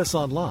 visit us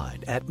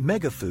online at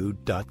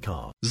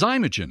megafood.com.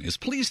 Zymogen is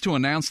pleased to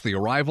announce the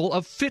arrival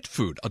of Fit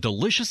Food, a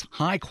delicious,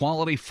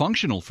 high-quality,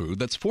 functional food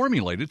that's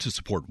formulated to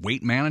support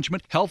weight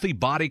management, healthy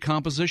body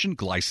composition,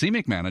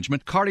 glycemic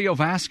management,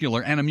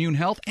 cardiovascular and immune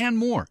health, and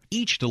more.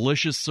 Each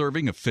delicious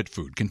serving of Fit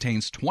Food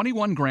contains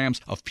 21 grams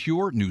of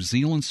pure New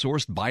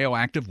Zealand-sourced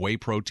bioactive whey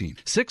protein,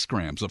 6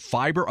 grams of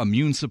fiber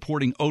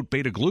immune-supporting oat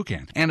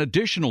beta-glucan, and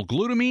additional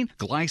glutamine,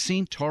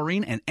 glycine,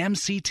 taurine, and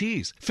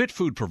MCTs. Fit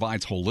Food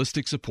provides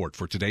holistic support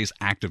for today's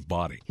active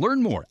body.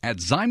 Learn more at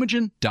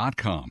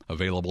Zymogen.com.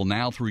 Available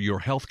now through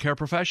your healthcare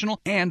professional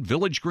and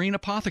Village Green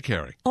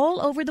Apothecary.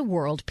 All over the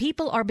world,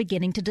 people are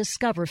beginning to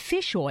discover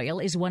fish oil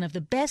is one of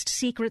the best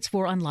secrets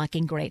for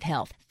unlocking great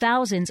health.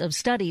 Thousands of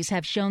studies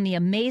have shown the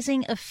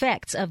amazing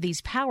effects of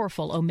these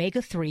powerful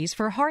omega-3s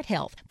for heart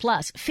health.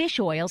 Plus, fish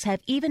oils have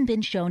even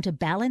been shown to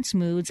balance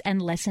moods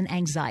and lessen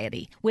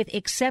anxiety. With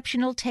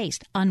exceptional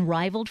taste,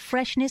 unrivaled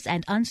freshness,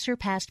 and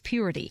unsurpassed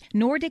purity,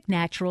 Nordic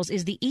Naturals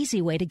is the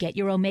easy way to get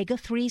your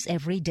omega-3s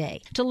every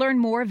day. To learn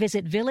more,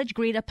 visit Village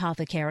Green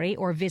Apothecary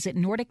or visit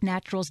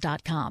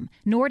NordicNaturals.com.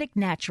 Nordic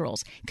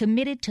Naturals,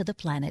 committed to the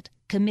planet,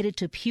 committed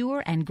to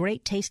pure and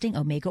great-tasting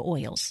omega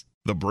oils.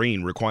 The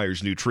brain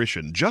requires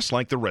nutrition just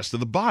like the rest of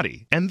the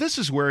body, and this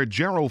is where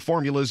Jarrow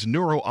Formula's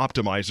Neuro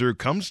Optimizer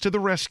comes to the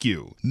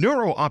rescue.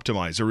 Neuro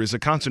Optimizer is a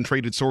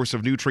concentrated source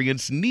of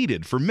nutrients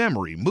needed for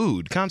memory,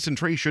 mood,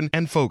 concentration,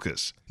 and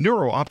focus.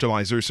 Neuro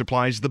Optimizer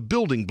supplies the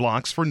building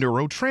blocks for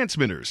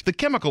neurotransmitters, the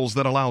chemicals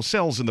that allow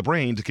cells in the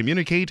brain to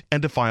communicate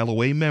and to file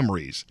away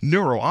memories.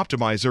 Neuro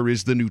Optimizer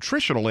is the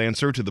nutritional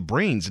answer to the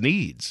brain's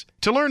needs.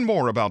 To learn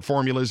more about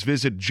formulas,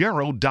 visit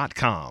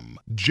Jarrow.com.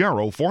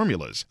 Jarrow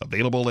Formulas,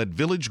 available at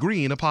Village Green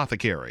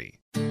Apothecary.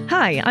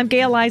 Hi, I'm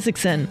Gail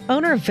Isaacson,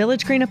 owner of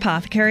Village Green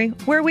Apothecary,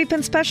 where we've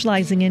been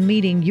specializing in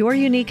meeting your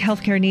unique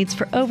healthcare needs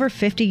for over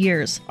 50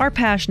 years. Our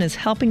passion is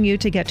helping you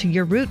to get to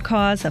your root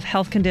cause of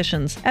health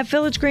conditions. At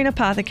Village Green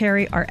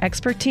Apothecary, our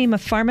expert team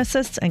of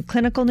pharmacists and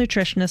clinical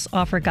nutritionists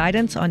offer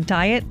guidance on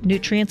diet,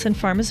 nutrients, and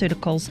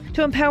pharmaceuticals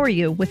to empower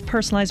you with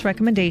personalized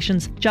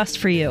recommendations just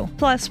for you.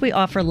 Plus, we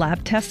offer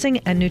lab testing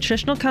and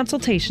nutritional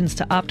consultations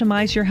to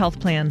optimize your health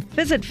plan.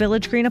 Visit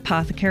Village Green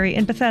Apothecary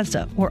in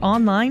Bethesda or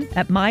online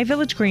at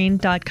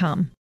myvillagegreen.com.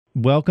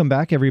 Welcome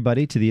back,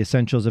 everybody, to the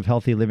Essentials of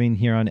Healthy Living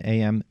here on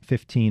AM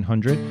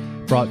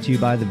 1500, brought to you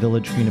by the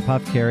Village Green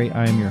Apothecary.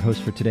 I am your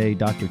host for today,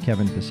 Dr.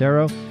 Kevin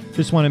Passero.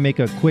 Just want to make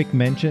a quick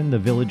mention. The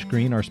Village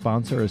Green, our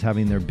sponsor, is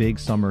having their big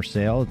summer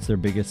sale. It's their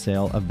biggest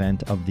sale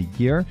event of the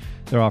year.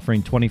 They're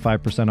offering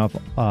 25% off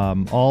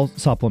all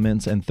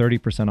supplements and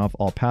 30% off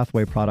all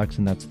pathway products,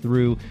 and that's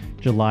through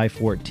July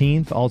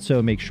 14th.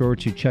 Also, make sure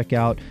to check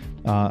out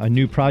a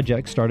new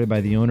project started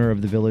by the owner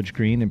of the Village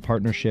Green in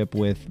partnership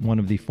with one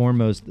of the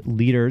foremost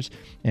leaders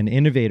and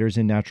innovators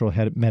in natural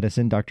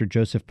medicine, Dr.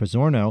 Joseph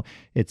Pizzorno.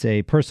 It's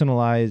a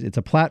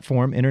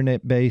platform,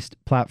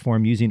 internet-based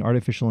platform using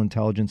artificial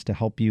intelligence to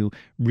help you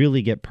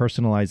really get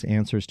personalized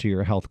answers to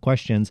your health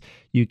questions.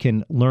 You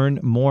can learn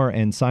more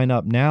and sign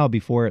up now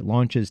before it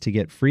launches to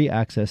get free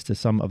access to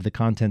some of the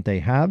content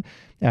they have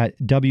at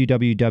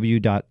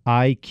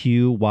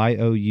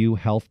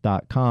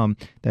www.iqyouhealth.com.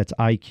 That's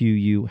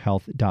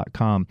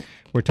iqyouhealth.com.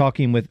 We're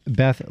talking with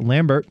Beth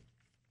Lambert,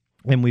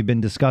 and we've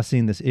been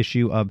discussing this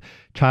issue of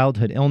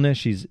childhood illness.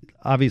 She's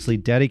obviously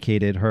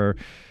dedicated her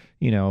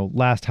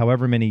last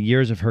however many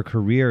years of her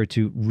career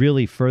to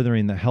really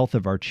furthering the health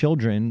of our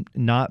children,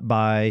 not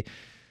by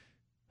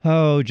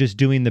just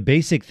doing the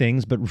basic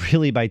things, but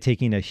really by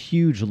taking a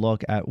huge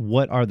look at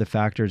what are the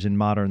factors in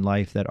modern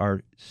life that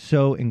are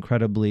so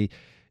incredibly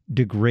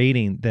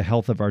degrading the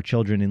health of our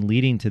children and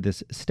leading to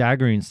this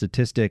staggering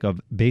statistic of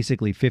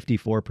basically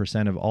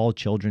 54% of all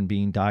children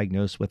being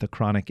diagnosed with a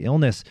chronic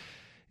illness.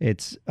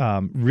 It's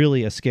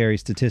really a scary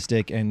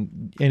statistic,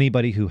 and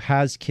anybody who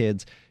has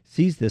kids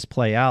sees this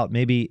play out,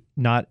 maybe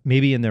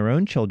in their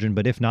own children,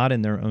 but if not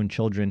in their own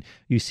children,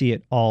 you see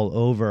it all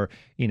over,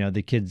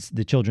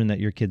 the children that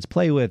your kids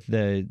play with,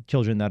 the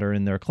children that are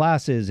in their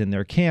classes, in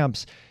their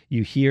camps.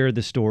 You hear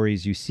the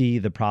stories, you see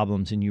the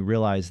problems, and you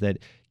realize that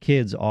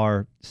kids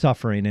are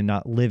suffering and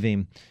not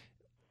living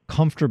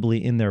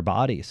comfortably in their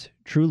bodies.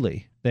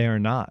 Truly, they are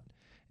not.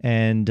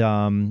 And,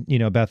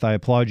 Beth, I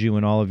applaud you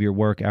in all of your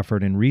work,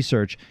 effort, and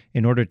research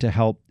in order to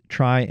help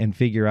try and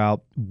figure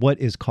out what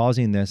is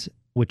causing this,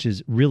 which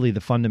is really the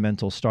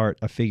fundamental start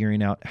of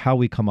figuring out how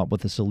we come up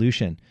with a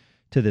solution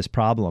to this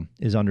problem,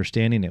 is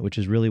understanding it, which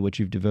is really what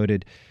you've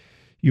devoted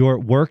your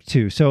work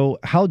to. So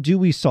how do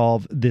we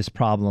solve this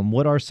problem?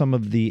 What are some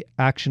of the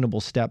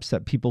actionable steps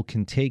that people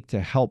can take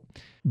to help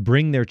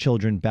bring their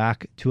children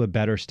back to a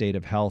better state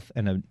of health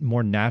and a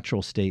more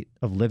natural state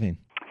of living?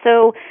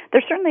 So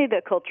there's certainly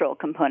the cultural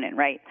component,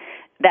 right?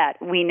 That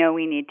we know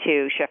we need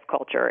to shift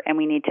culture and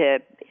we need to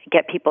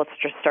get people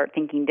to start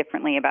thinking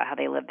differently about how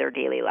they live their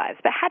daily lives.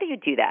 But how do you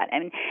do that?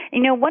 And,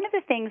 one of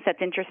the things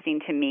that's interesting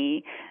to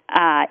me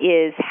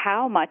is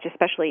how much,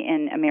 especially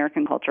in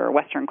American culture or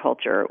Western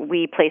culture,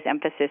 we place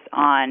emphasis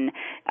on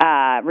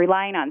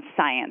relying on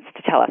science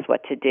to tell us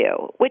what to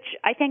do, which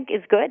I think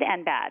is good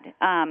and bad.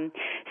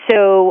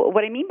 So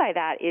what I mean by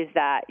that is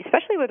that,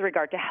 especially with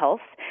regard to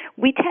health,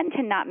 we tend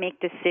to not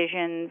make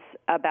decisions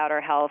about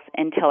our health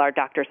until our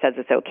doctor says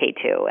it's okay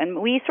to.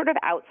 And we sort of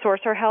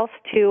outsource our health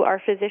to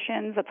our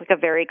physicians. That's like a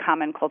very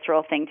common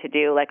cultural thing to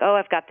do. Like, oh,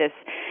 I've got this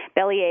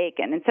bellyache,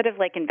 and instead of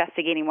like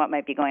investigating what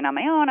might be going on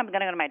my own, I'm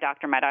going to go to my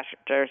doctor. My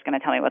doctor's going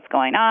to tell me what's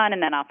going on,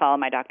 and then I'll follow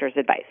my doctor's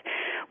advice.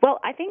 Well,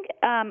 I think,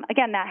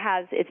 again, that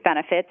has its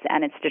benefits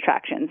and its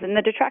detractions. And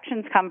the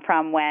detractions come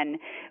from when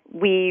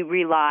we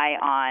rely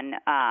on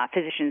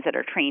physicians that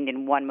are trained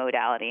in one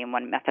modality and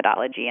one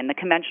methodology. And the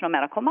conventional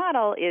medical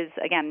model is,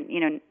 again,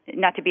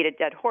 not to beat a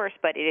dead horse,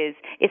 but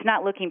it's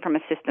not looking from a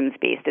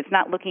systems-based. It's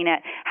not looking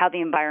at how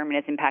the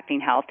environment is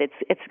impacting health.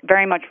 It's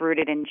very much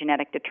rooted in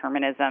genetic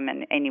determinism,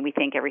 and we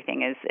think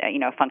everything is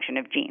a function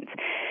of genes.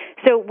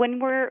 So when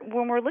we're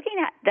looking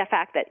at the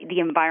fact that the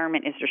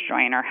environment is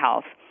destroying our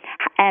health,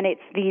 and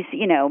it's these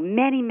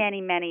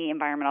many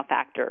environmental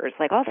factors,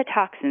 like all the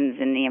toxins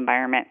in the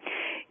environment,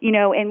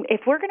 and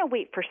if we're going to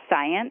wait for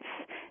science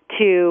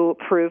to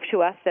prove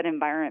to us that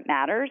environment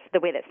matters, the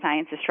way that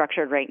science is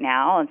structured right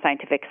now and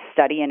scientific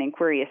study and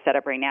inquiry is set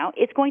up right now,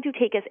 it's going to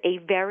take us a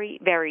very,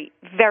 very,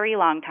 very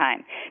long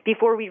time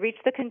before we reach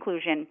the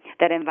conclusion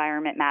that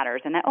environment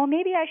matters and that,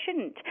 maybe I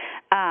shouldn't,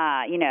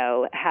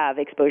 have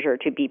exposure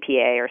to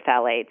BPA or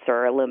phthalates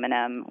or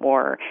aluminum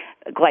or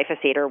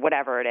glyphosate or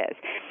whatever it is.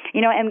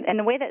 And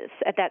the way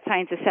that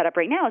science is set up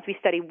right now is we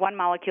study one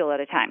molecule at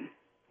a time.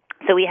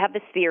 So we have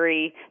this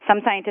theory.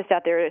 Some scientists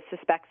out there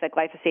suspect that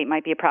glyphosate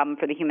might be a problem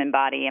for the human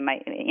body and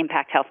might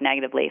impact health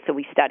negatively, so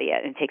we study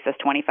it. It takes us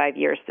 25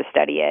 years to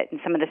study it, and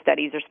some of the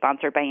studies are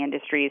sponsored by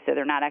industries, so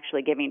they're not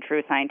actually giving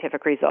true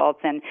scientific results,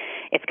 and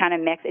it's kind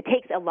of mixed. It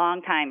takes a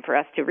long time for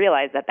us to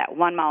realize that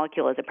one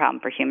molecule is a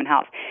problem for human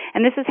health.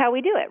 And this is how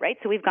we do it, right?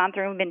 So we've gone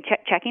through and been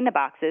checking the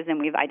boxes,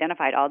 and we've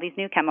identified all these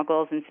new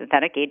chemicals and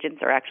synthetic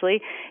agents are actually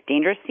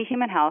dangerous to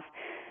human health.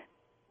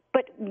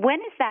 But when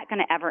is that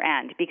going to ever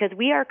end? Because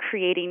we are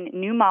creating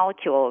new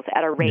molecules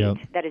at a rate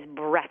that is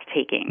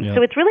breathtaking.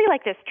 So it's really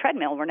like this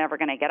treadmill we're never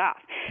going to get off.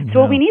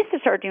 So what we need to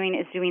start doing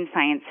is doing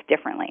science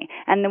differently.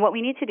 And then what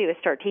we need to do is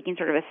start taking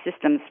sort of a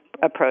systems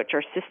approach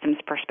or systems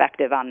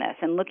perspective on this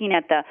and looking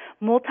at the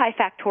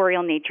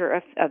multifactorial nature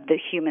of the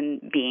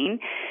human being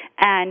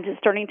and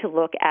starting to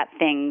look at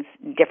things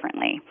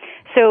differently.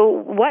 So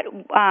what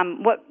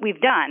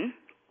we've done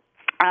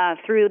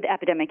through the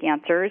Epidemic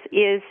Answers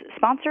is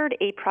sponsored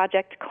a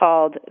project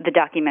called the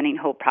Documenting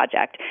Hope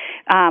Project,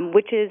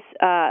 which is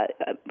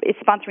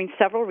sponsoring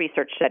several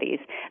research studies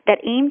that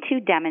aim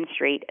to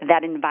demonstrate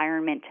that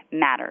environment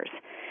matters.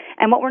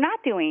 And what we're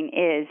not doing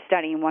is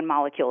studying one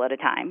molecule at a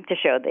time to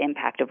show the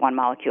impact of one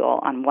molecule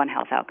on one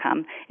health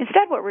outcome.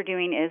 Instead, what we're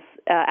doing is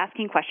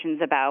asking questions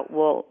about,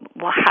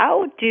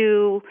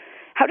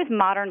 how does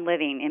modern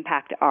living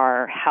impact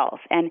our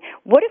health? And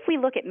what if we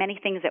look at many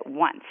things at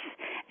once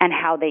and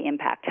how they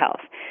impact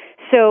health?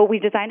 So we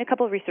designed a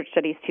couple of research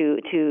studies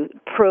to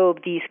probe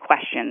these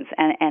questions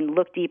and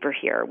look deeper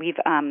here. We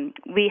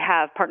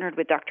have partnered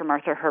with Dr.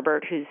 Martha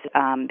Herbert, who's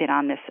been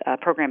on this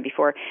program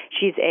before.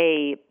 She's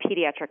a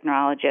pediatric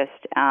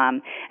neurologist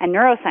and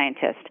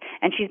neuroscientist,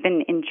 and she's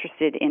been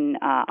interested in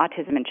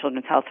autism and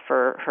children's health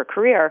for her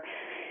career.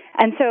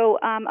 And so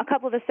a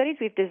couple of the studies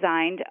we've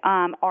designed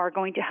are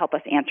going to help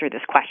us answer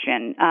this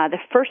question. The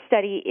first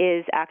study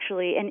is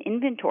actually an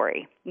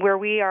inventory where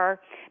we are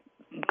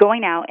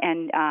going out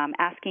and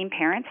asking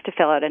parents to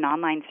fill out an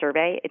online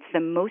survey. It's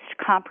the most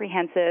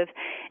comprehensive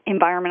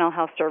environmental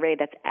health survey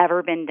that's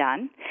ever been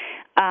done,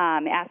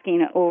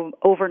 asking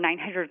over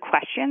 900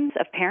 questions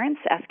of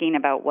parents, asking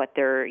about what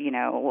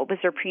was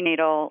their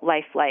prenatal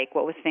life like,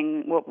 what was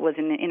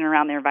in and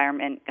around their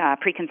environment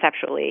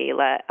preconceptually,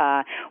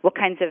 what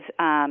kinds of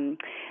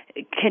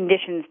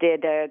conditions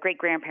did the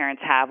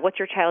great-grandparents have, what's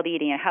your child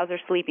eating, how's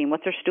their sleeping,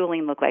 what's their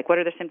stooling look like, what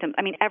are their symptoms?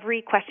 I mean,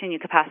 every question you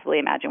could possibly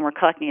imagine. We're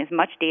collecting as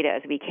much data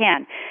as we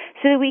can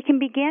so that we can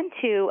begin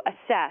to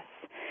assess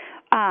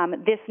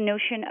this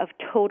notion of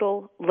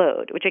total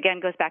load, which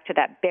again goes back to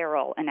that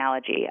barrel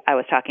analogy I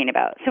was talking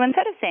about. So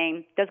instead of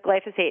saying, does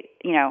glyphosate,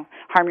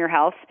 harm your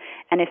health?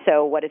 And if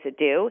so, what does it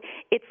do?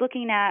 It's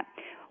looking at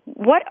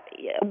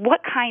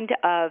what kind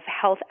of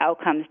health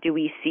outcomes do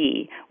we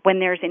see when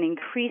there's an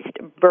increased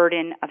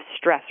burden of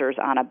stressors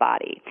on a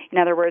body? In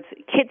other words,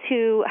 kids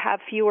who have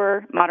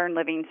fewer modern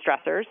living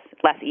stressors,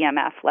 less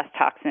EMF, less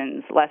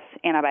toxins, less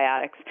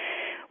antibiotics,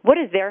 what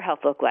does their health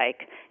look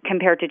like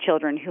compared to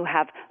children who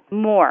have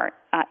more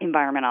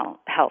environmental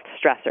health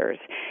stressors?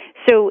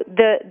 So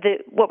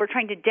what we're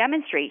trying to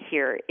demonstrate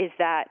here is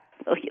that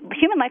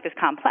human life is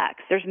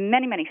complex. There's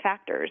many, many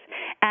factors.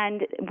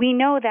 And we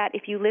know that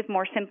if you live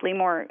more simply,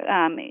 more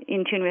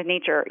in tune with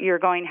nature, you're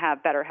going to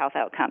have better health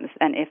outcomes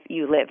than if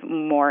you live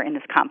more in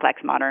this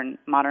complex modern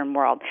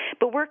world.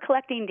 But we're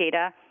collecting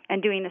data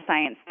and doing the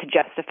science to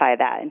justify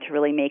that and to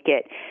really make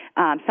it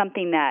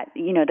something that,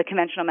 the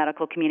conventional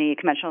medical community,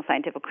 conventional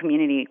scientific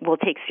community will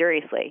take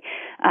seriously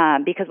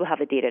because we'll have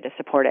the data to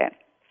support it.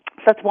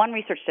 So that's one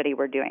research study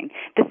we're doing.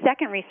 The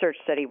second research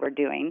study we're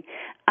doing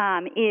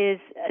is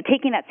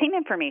taking that same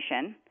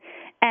information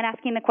and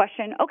asking the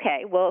question,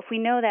 okay, well, if we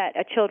know that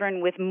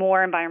children with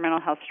more environmental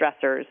health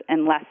stressors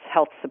and less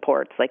health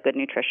supports like good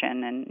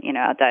nutrition and,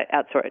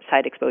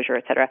 outside exposure,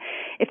 et cetera,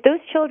 if those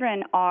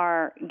children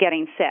are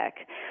getting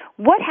sick,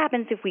 what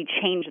happens if we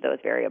change those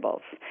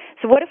variables?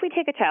 So what if we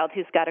take a child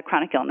who's got a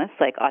chronic illness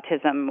like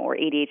autism or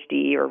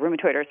ADHD or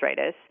rheumatoid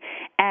arthritis,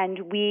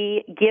 and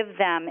we give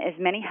them as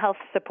many health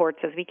supports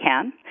as we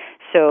can,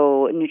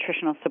 so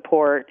nutritional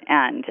support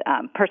and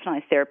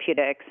personalized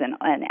therapeutics and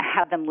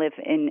have them live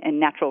in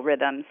natural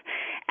rhythms,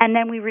 and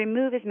then we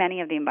remove as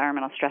many of the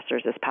environmental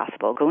stressors as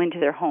possible, go into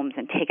their homes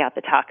and take out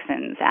the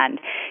toxins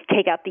and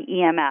take out the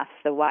EMFs,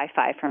 the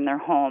Wi-Fi from their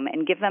home,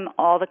 and give them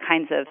all the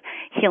kinds of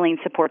healing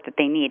support that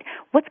they need.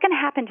 What's going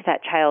to happen to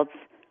that child's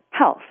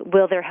health?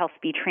 Will their health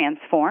be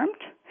transformed?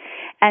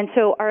 And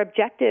so our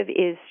objective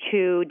is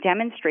to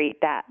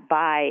demonstrate that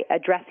by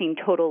addressing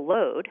total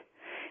load,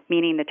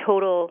 meaning the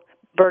total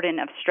burden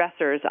of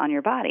stressors on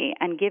your body,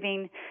 and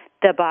giving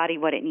the body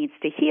what it needs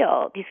to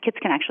heal, these kids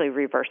can actually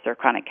reverse their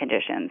chronic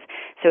conditions.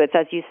 So it's,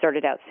 as you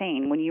started out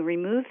saying, when you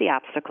remove the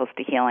obstacles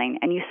to healing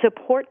and you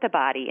support the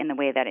body in the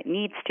way that it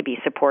needs to be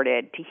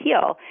supported to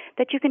heal,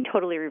 that you can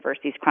totally reverse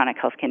these chronic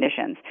health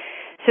conditions.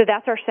 So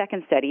that's our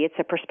second study. It's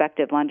a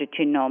prospective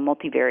longitudinal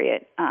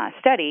multivariate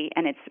study,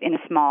 and it's in a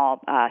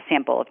small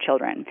sample of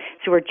children.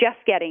 So we're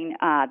just getting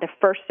the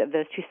first of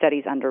those two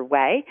studies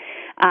underway,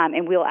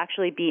 and we'll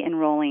actually be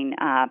enrolling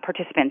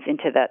participants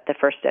into the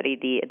first study,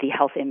 the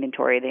health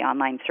inventory, the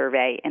online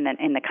survey in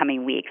the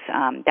coming weeks.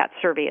 That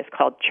survey is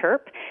called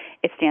CHIRP.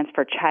 It stands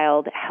for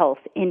Child Health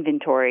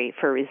Inventory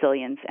for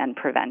Resilience and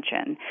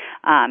Prevention.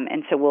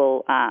 And so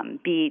we'll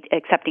be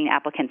accepting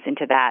applicants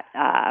into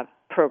that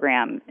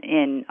program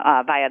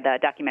via the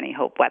Documenting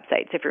Hope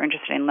website. So if you're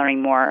interested in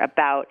learning more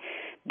about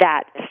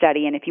that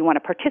study, and if you want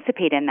to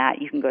participate in that,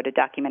 you can go to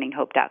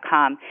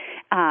documentinghope.com.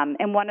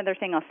 And one other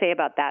thing I'll say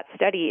about that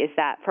study is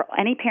that for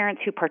any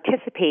parents who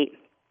participate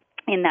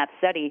in that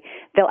study,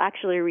 they'll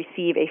actually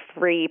receive a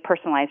free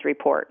personalized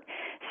report.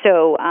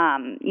 So,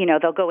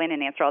 they'll go in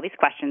and answer all these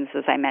questions,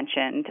 as I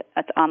mentioned.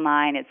 It's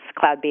online, it's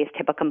cloud-based,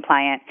 HIPAA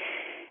compliant.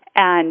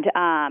 And,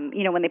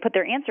 when they put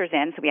their answers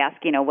in, so we ask,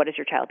 what is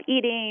your child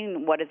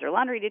eating? What is their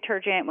laundry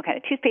detergent? What kind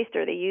of toothpaste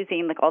are they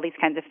using? Like all these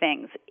kinds of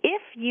things.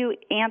 If you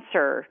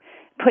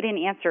put in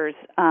answers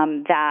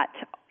that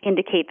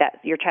indicate that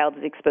your child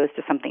is exposed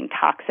to something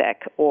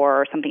toxic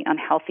or something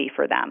unhealthy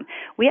for them,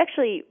 we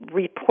actually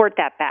report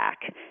that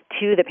back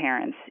to the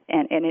parents,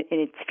 and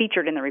it's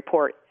featured in the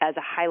report as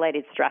a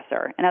highlighted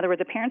stressor. In other words,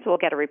 the parents will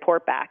get a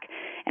report back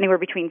anywhere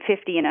between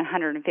 50 and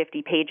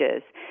 150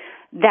 pages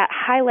that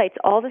highlights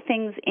all the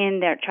things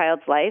in their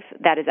child's life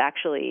that is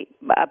actually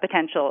a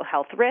potential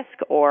health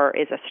risk or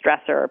is a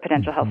stressor, a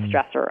potential health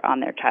stressor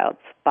on their child's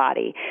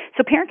body.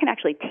 So a parent can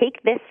actually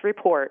take this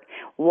report,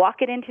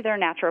 walk it into their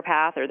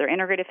naturopath or their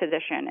integrative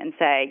physician and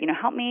say,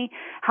 help me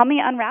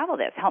unravel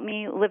this, help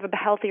me live a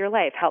healthier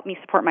life, help me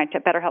support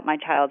better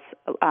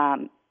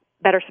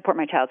support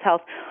my child's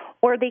health.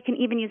 Or they can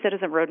even use it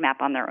as a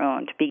roadmap on their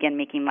own to begin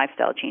making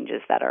lifestyle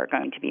changes that are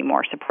going to be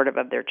more supportive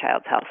of their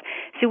child's health.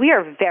 So we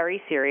are very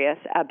serious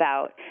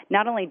about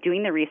not only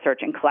doing the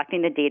research and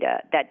collecting the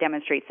data that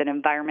demonstrates that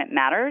environment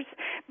matters,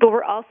 but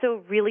we're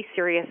also really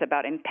serious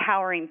about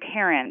empowering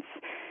parents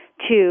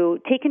to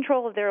take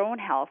control of their own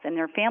health and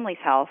their family's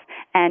health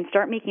and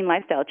start making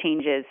lifestyle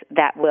changes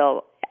that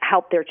will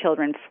help their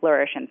children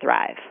flourish and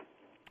thrive.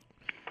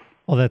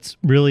 Well, that's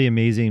really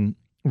amazing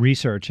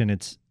research, and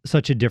it's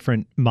such a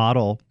different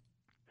model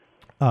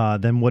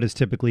than what is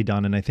typically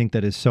done. And I think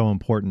that is so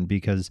important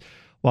because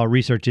while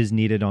research is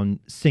needed on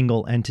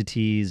single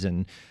entities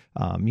and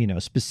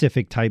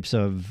specific types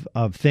of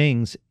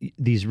things,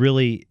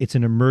 it's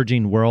an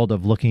emerging world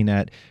of looking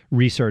at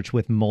research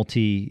with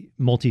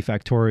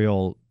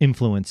multifactorial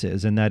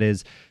influences. And that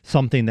is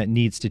something that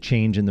needs to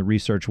change in the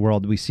research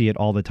world. We see it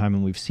all the time,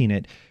 and we've seen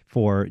it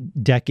for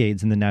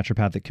decades in the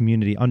naturopathic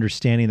community,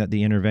 understanding that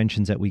the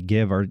interventions that we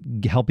give are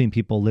helping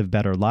people live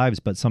better lives,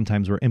 but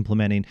sometimes we're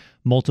implementing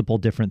multiple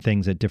different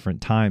things at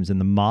different times.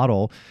 And the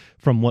model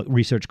from what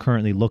research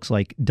currently looks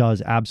like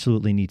does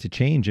absolutely need to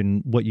change.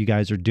 And what you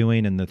guys are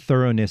doing and the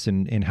thoroughness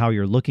and how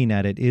you're looking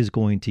at it is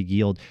going to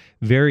yield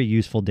very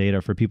useful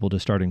data for people to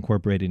start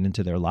incorporating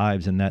into their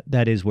lives. And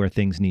that is where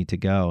things need to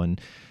go.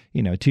 And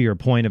to your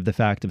point of the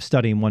fact of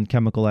studying one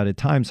chemical at a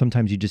time,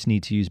 sometimes you just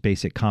need to use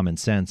basic common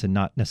sense and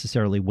not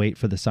necessarily wait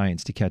for the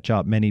science to catch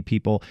up. Many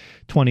people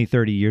 20,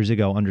 30 years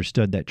ago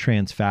understood that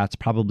trans fats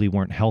probably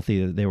weren't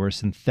healthy, that they were a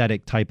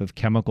synthetic type of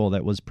chemical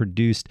that was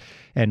produced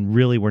and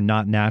really were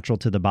not natural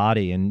to the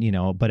body. And,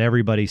 but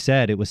everybody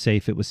said it was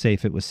safe, it was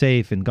safe, it was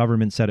safe. And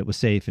government said it was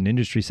safe and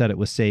industry said it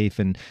was safe.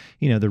 And,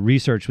 the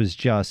research was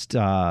just,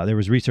 there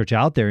was research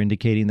out there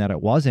indicating that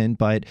it wasn't,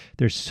 but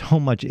there's so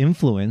much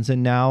influence.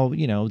 And now,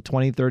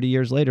 20, 30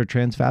 years later,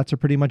 trans fats are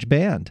pretty much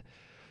banned.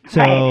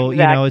 So, right,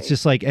 exactly. It's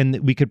just like, and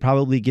we could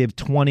probably give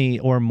 20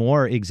 or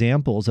more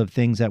examples of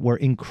things that were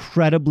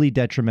incredibly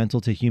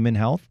detrimental to human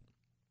health.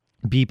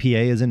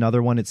 BPA is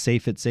another one. It's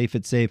safe, it's safe,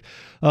 it's safe.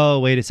 Oh,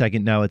 wait a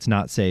second. No, it's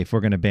not safe. We're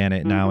going to ban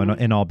it now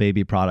in all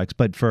baby products.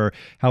 But for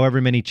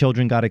however many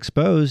children got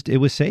exposed, it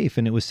was safe.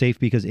 And it was safe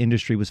because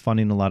industry was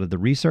funding a lot of the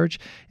research.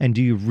 And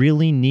do you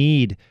really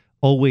need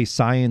always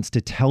science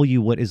to tell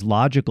you what is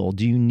logical?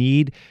 Do you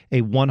need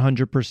a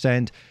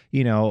 100%,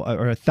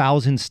 or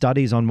 1,000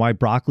 studies on why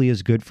broccoli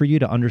is good for you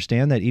to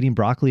understand that eating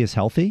broccoli is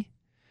healthy?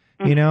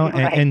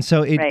 Right. And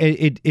so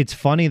it's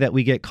funny that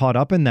we get caught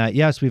up in that.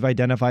 Yes, we've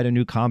identified a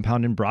new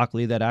compound in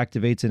broccoli that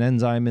activates an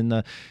enzyme in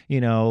the,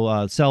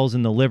 cells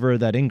in the liver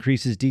that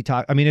increases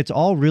detox. I mean, it's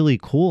all really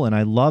cool. And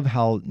I love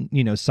how,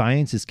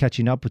 science is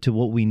catching up to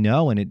what we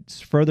know and it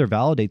further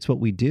validates what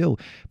we do.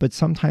 But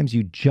sometimes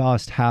you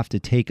just have to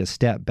take a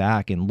step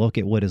back and look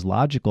at what is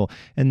logical.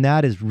 And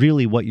that is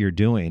really what you're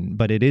doing.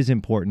 But it is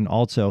important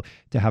also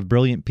to have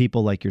brilliant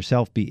people like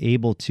yourself be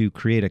able to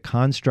create a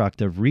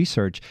construct of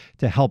research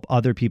to help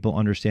other people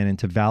understand and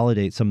to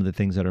validate some of the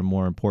things that are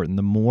more important.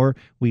 The more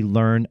we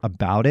learn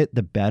about it,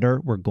 the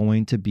better we're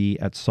going to be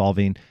at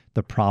solving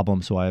the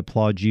problem. So I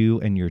applaud you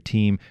and your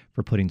team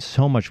for putting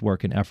so much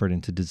work and effort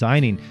into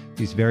designing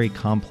these very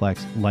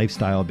complex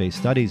lifestyle-based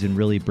studies and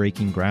really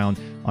breaking ground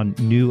on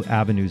new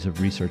avenues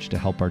of research to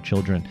help our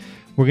children.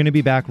 We're going to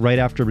be back right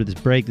after this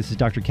break. This is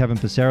Dr. Kevin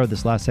Passero.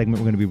 This last segment,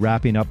 we're going to be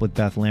wrapping up with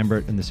Beth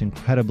Lambert and this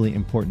incredibly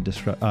important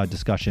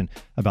discussion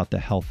about the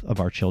health of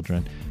our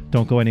children.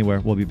 Don't go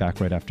anywhere. We'll be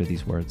back right after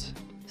these words.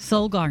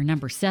 Solgar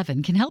number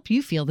 7 can help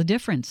you feel the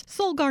difference.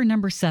 Solgar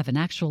number 7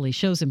 actually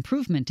shows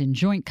improvement in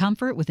joint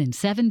comfort within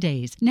 7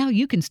 days. Now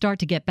you can start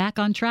to get back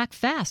on track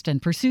fast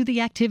and pursue the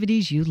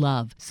activities you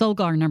love.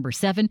 Solgar number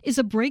 7 is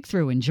a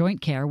breakthrough in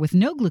joint care with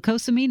no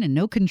glucosamine and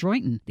no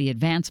chondroitin. The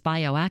advanced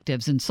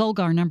bioactives in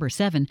Solgar number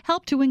 7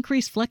 help to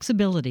increase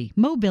flexibility,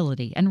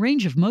 mobility, and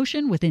range of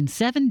motion within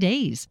 7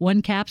 days.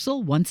 One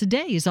capsule once a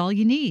day is all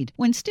you need.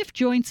 When stiff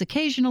joints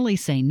occasionally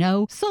say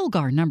no,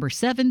 Solgar number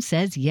 7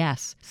 says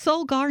yes.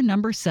 Solgar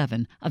number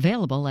 7,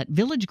 available at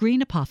Village Green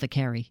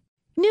Apothecary.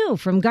 New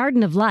from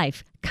Garden of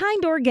Life,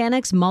 Kind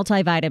Organics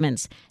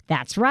multivitamins.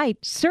 That's right,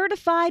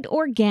 certified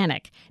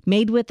organic,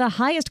 made with the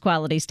highest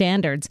quality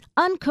standards,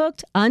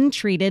 uncooked,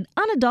 untreated,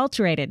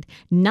 unadulterated,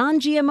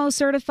 non-GMO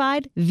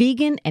certified,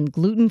 vegan, and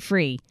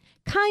gluten-free.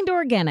 Kind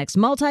Organics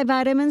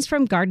multivitamins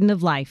from Garden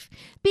of Life.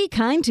 Be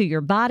kind to your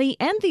body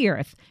and the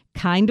earth.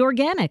 Kind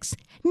Organics.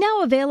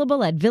 Now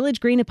available at Village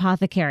Green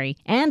Apothecary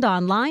and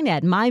online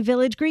at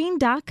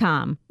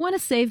myvillagegreen.com. Want to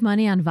save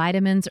money on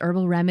vitamins,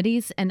 herbal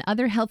remedies, and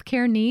other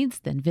healthcare needs?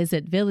 Then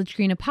visit Village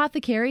Green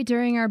Apothecary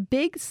during our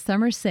big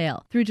summer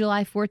sale. Through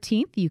July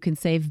 14th, you can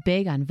save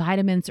big on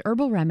vitamins,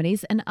 herbal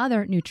remedies, and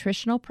other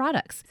nutritional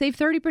products. Save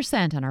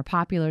 30% on our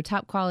popular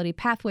top quality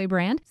Pathway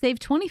brand, save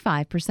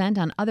 25%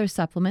 on other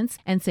supplements,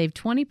 and save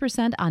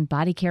 20% on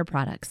body care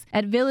products.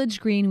 At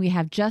Village Green, we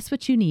have just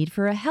what you need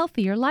for a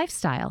healthier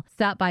lifestyle.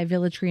 Stop by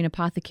Village Green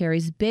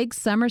Apothecary's big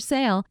summer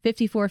sale,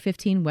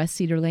 5415 West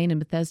Cedar Lane in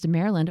Bethesda,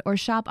 Maryland, or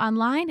shop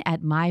online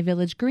at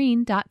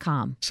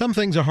myvillagegreen.com. Some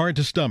things are hard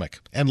to stomach,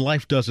 and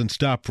life doesn't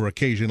stop for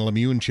occasional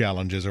immune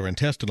challenges or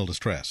intestinal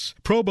distress.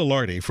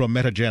 Probilardi from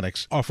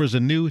Metagenics offers a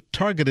new,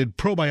 targeted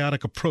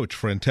probiotic approach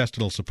for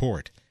intestinal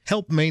support.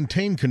 Help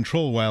maintain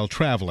control while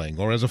traveling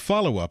or as a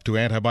follow-up to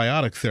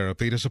antibiotic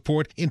therapy to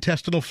support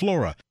intestinal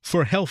flora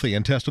for healthy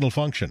intestinal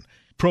function.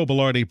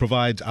 Probilardi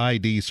provides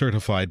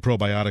ID-certified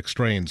probiotic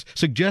strains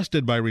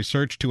suggested by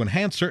research to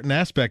enhance certain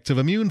aspects of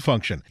immune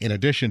function, in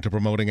addition to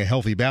promoting a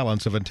healthy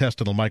balance of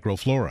intestinal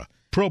microflora.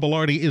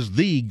 Probilardi is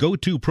the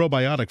go-to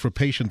probiotic for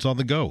patients on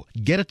the go.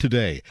 Get it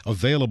today.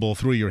 Available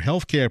through your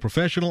healthcare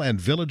professional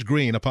and Village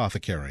Green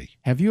Apothecary.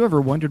 Have you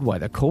ever wondered why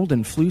the cold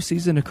and flu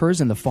season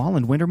occurs in the fall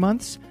and winter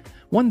months?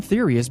 One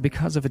theory is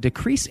because of a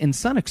decrease in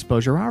sun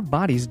exposure, our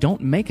bodies don't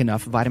make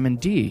enough vitamin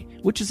D,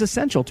 which is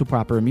essential to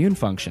proper immune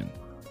function.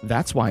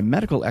 That's why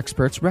medical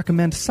experts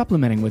recommend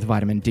supplementing with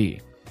vitamin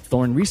D.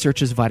 Thorne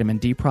Research's vitamin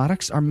D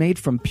products are made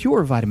from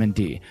pure vitamin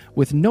D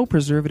with no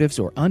preservatives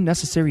or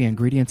unnecessary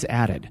ingredients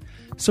added.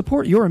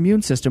 Support your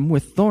immune system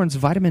with Thorne's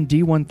vitamin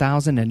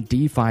D1000 and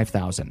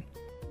D5000.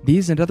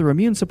 These and other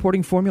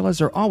immune-supporting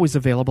formulas are always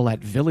available at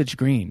Village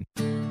Green.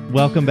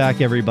 Welcome back,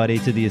 everybody,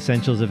 to the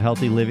Essentials of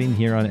Healthy Living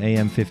here on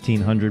AM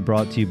 1500,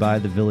 brought to you by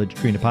the Village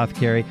Green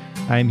Apothecary.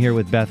 I am here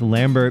with Beth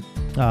Lambert.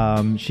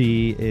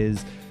 She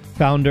is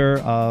founder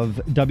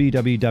of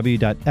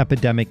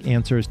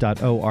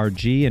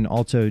www.epidemicanswers.org and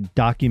also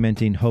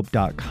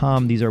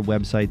documentinghope.com. These are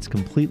websites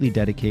completely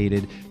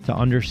dedicated to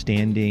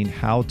understanding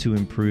how to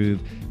improve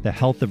the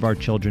health of our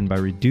children by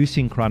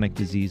reducing chronic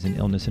disease and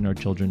illness in our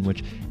children,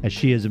 which, as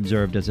she has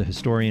observed as a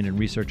historian and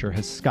researcher,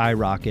 has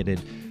skyrocketed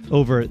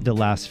over the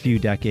last few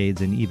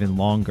decades and even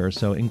longer.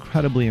 So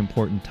incredibly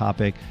important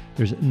topic.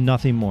 There's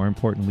nothing more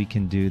important we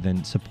can do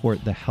than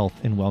support the health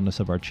and wellness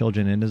of our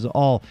children. And it is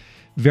all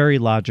very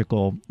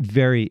logical,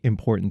 very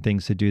important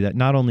things to do that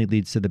not only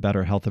leads to the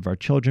better health of our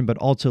children, but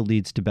also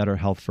leads to better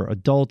health for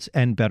adults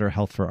and better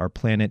health for our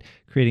planet,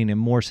 creating a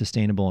more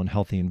sustainable and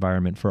healthy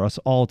environment for us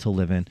all to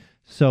live in.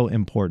 So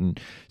important.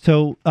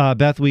 So,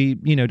 Beth, we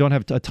don't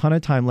have a ton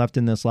of time left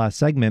in this last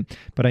segment,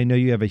 but I know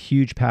you have a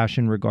huge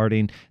passion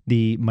regarding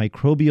the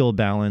microbial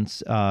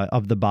balance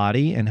of the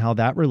body and how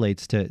that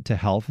relates to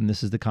health. And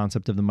this is the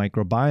concept of the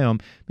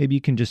microbiome. Maybe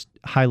you can just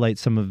highlight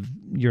some of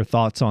your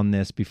thoughts on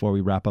this before we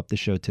wrap up the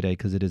show today,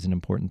 because it is an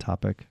important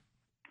topic.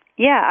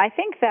 Yeah, I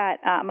think that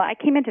I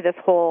came into this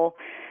whole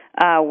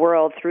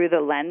world through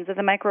the lens of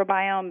the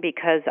microbiome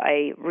because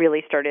I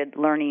really started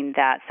learning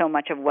that so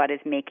much of what is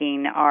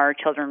making our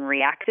children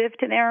reactive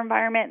to their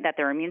environment, that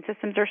their immune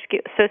systems are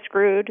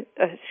skewed,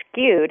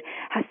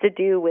 has to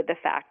do with the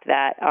fact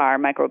that our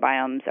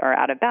microbiomes are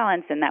out of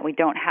balance and that we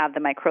don't have the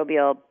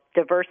microbial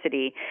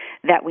diversity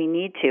that we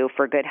need to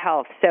for good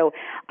health. So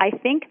I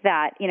think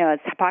that, as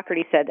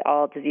Hippocrates said,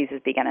 all diseases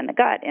begin in the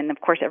gut. And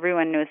of course,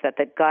 everyone knows that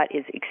the gut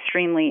is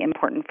extremely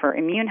important for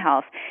immune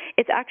health.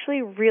 It's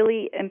actually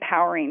really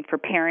empowering for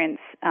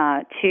parents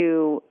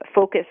to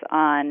focus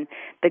on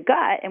the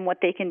gut and what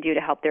they can do to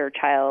help their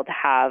child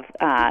have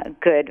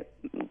good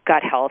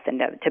gut health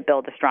and to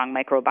build a strong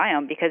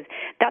microbiome, because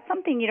that's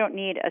something you don't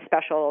need a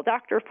special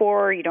doctor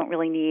for. You don't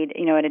really need,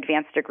 an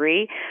advanced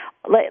degree.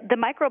 The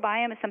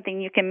microbiome is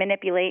something you can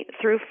manipulate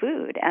through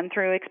food and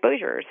through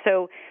exposure.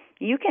 So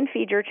you can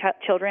feed your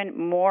children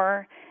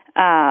more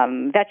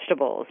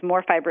vegetables,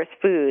 more fibrous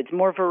foods,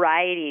 more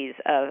varieties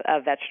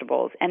of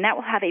vegetables, and that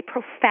will have a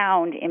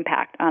profound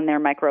impact on their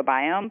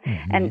microbiome.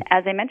 Mm-hmm. And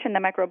as I mentioned,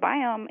 the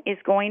microbiome is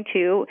going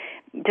to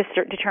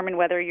determine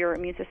whether your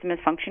immune system is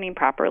functioning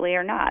properly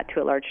or not to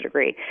a large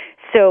degree.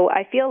 So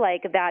I feel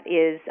like that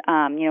is,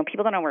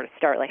 people don't know where to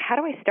start. Like, how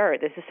do I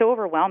start? This is so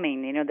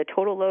overwhelming. The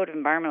total load of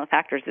environmental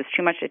factors is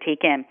too much to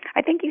take in.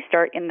 I think you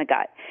start in the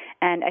gut.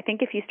 And I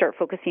think if you start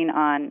focusing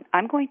on,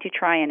 I'm going to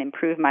try and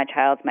improve my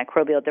child's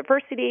microbial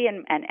diversity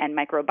and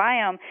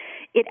microbiome,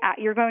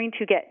 you're going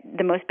to get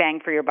the most bang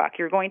for your buck.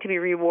 You're going to be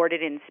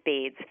rewarded in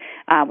spades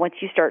once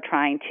you start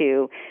trying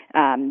to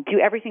do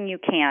everything you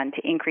can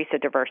to increase the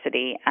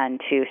diversity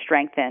and to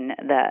strengthen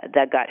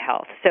the gut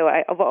health. So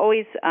I've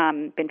always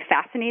been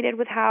fascinated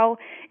with how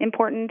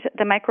important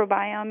the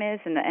microbiome is,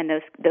 and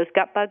those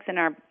gut bugs in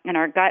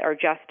our gut are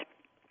just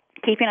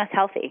keeping us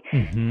healthy.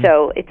 Mm-hmm.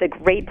 So it's a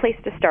great place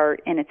to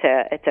start, and it's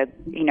a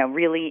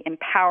really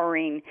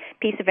empowering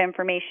piece of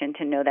information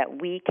to know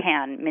that we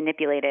can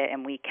manipulate it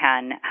and we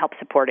can help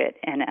support it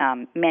in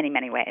many,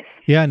 many ways.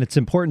 Yeah, and it's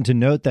important to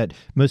note that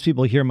most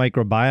people hear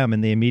microbiome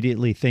and they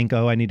immediately think,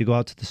 I need to go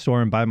out to the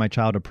store and buy my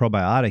child a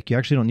probiotic. You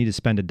actually don't need to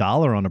spend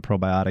 $1 on a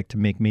probiotic to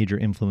make major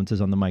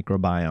influences on the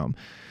microbiome.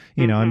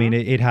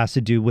 It has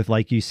to do with,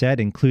 like you said,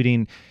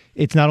 including,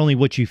 it's not only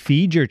what you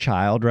feed your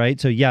child, right?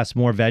 So yes,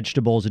 more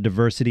vegetables, a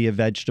diversity of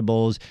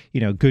vegetables,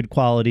 good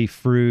quality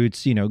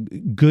fruits,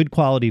 good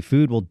quality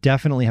food will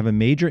definitely have a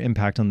major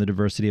impact on the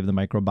diversity of the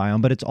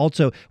microbiome, but it's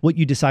also what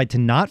you decide to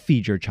not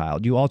feed your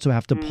child. You also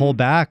have to pull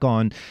back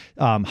on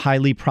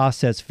highly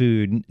processed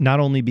food, not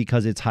only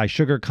because it's high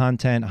sugar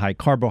content, high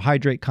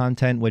carbohydrate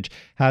content, which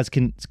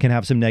can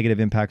have some negative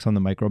impacts on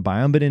the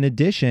microbiome, but in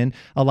addition,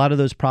 a lot of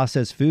those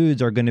processed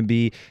foods are going to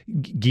be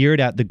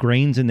geared at the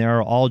grains in there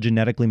are all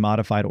genetically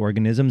modified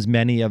organisms,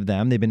 many of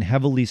them. They've been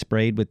heavily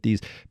sprayed with these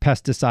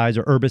pesticides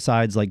or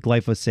herbicides like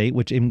glyphosate,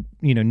 which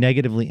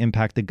negatively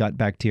impact the gut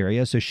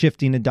bacteria. So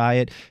shifting a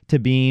diet to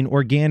being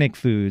organic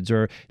foods,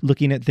 or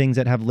looking at things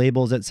that have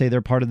labels that say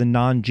they're part of the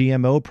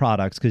non-GMO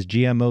products, because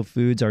GMO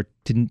foods are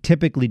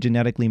typically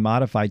genetically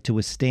modified to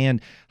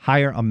withstand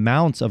higher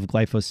amounts of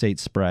glyphosate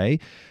spray.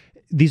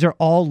 These are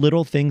all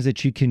little things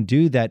that you can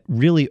do that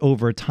really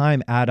over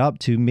time add up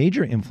to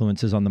major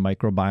influences on the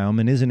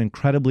microbiome and is an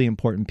incredibly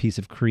important piece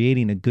of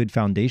creating a good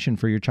foundation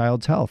for your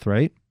child's health,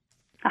 right?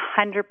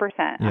 100%,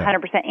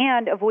 100%,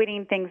 and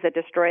avoiding things that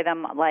destroy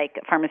them, like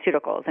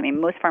pharmaceuticals. I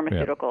mean, most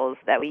pharmaceuticals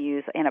that we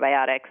use,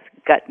 antibiotics,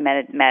 gut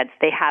meds,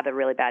 they have a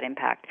really bad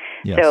impact.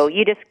 Yes. So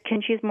you just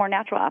can choose more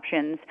natural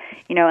options,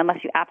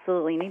 unless you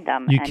absolutely need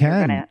them. You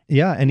can,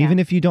 even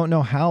if you don't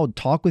know how,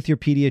 talk with your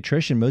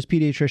pediatrician. Most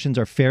pediatricians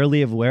are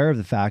fairly aware of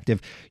the fact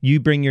if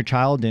you bring your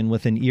child in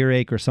with an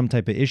earache or some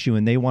type of issue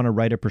and they want to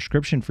write a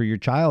prescription for your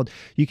child,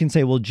 you can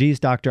say, well, geez,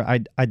 doctor,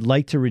 I'd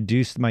like to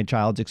reduce my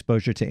child's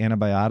exposure to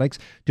antibiotics.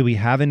 Do we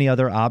have any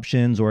other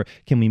options, or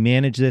can we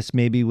manage this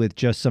maybe with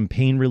just some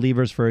pain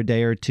relievers for a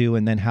day or two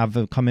and then have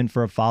them come in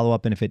for a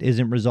follow-up, and if it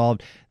isn't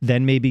resolved,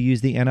 then maybe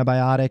use the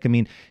antibiotic? I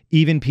mean,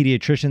 even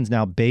pediatricians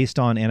now, based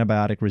on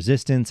antibiotic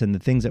resistance and the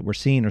things that we're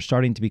seeing, are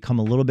starting to become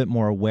a little bit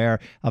more aware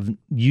of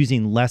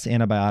using less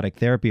antibiotic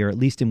therapy, or at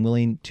least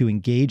willing to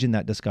engage in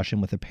that discussion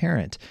with a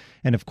parent.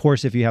 And of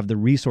course, if you have the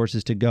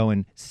resources to go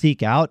and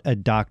seek out a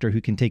doctor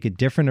who can take a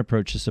different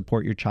approach to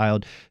support your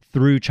child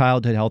through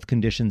childhood health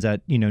conditions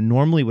that,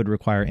 normally would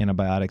require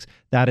antibiotics,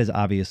 that is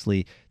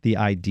obviously the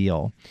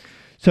ideal.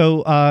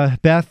 So,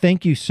 Beth,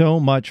 thank you so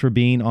much for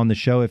being on the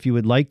show. If you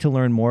would like to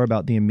learn more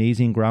about the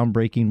amazing,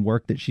 groundbreaking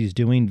work that she's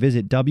doing,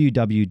 visit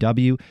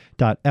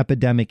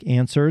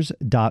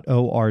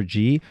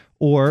www.epidemicanswers.org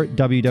or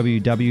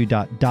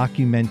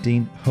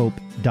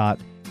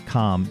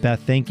www.documentinghope.com.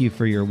 Beth, thank you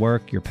for your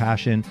work, your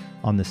passion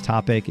on this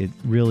topic. It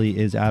really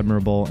is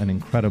admirable and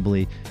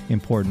incredibly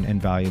important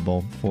and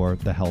valuable for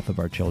the health of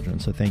our children.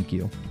 So thank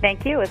you.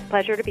 Thank you. It's a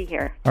pleasure to be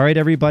here. All right,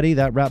 everybody,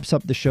 that wraps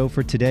up the show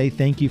for today.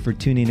 Thank you for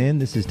tuning in.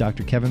 This is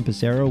Dr. Kevin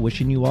Passero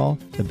wishing you all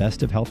the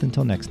best of health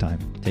until next time.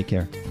 Take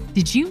care.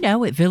 Did you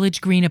know at Village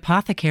Green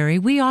Apothecary,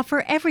 we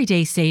offer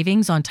everyday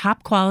savings on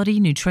top quality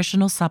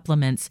nutritional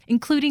supplements,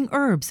 including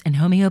herbs and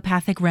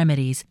homeopathic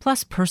remedies,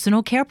 plus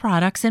personal care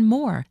products and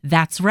more.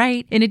 That's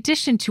right. In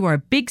addition to our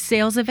big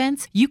sales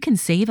events, you can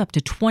save up to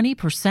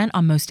 20%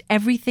 on most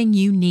everything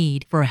you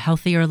need for a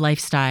healthier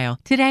lifestyle.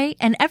 Today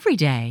and every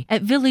day,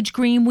 at Village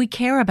Green, we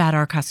care about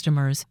our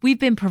customers. We've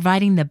been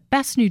providing the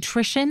best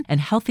nutrition and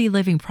healthy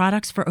living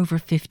products for over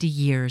 50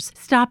 years.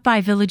 Stop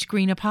by Village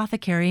Green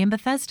Apothecary in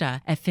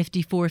Bethesda at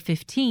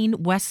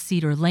 5415 West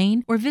Cedar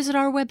Lane or visit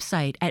our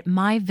website at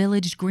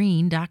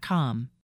myvillagegreen.com.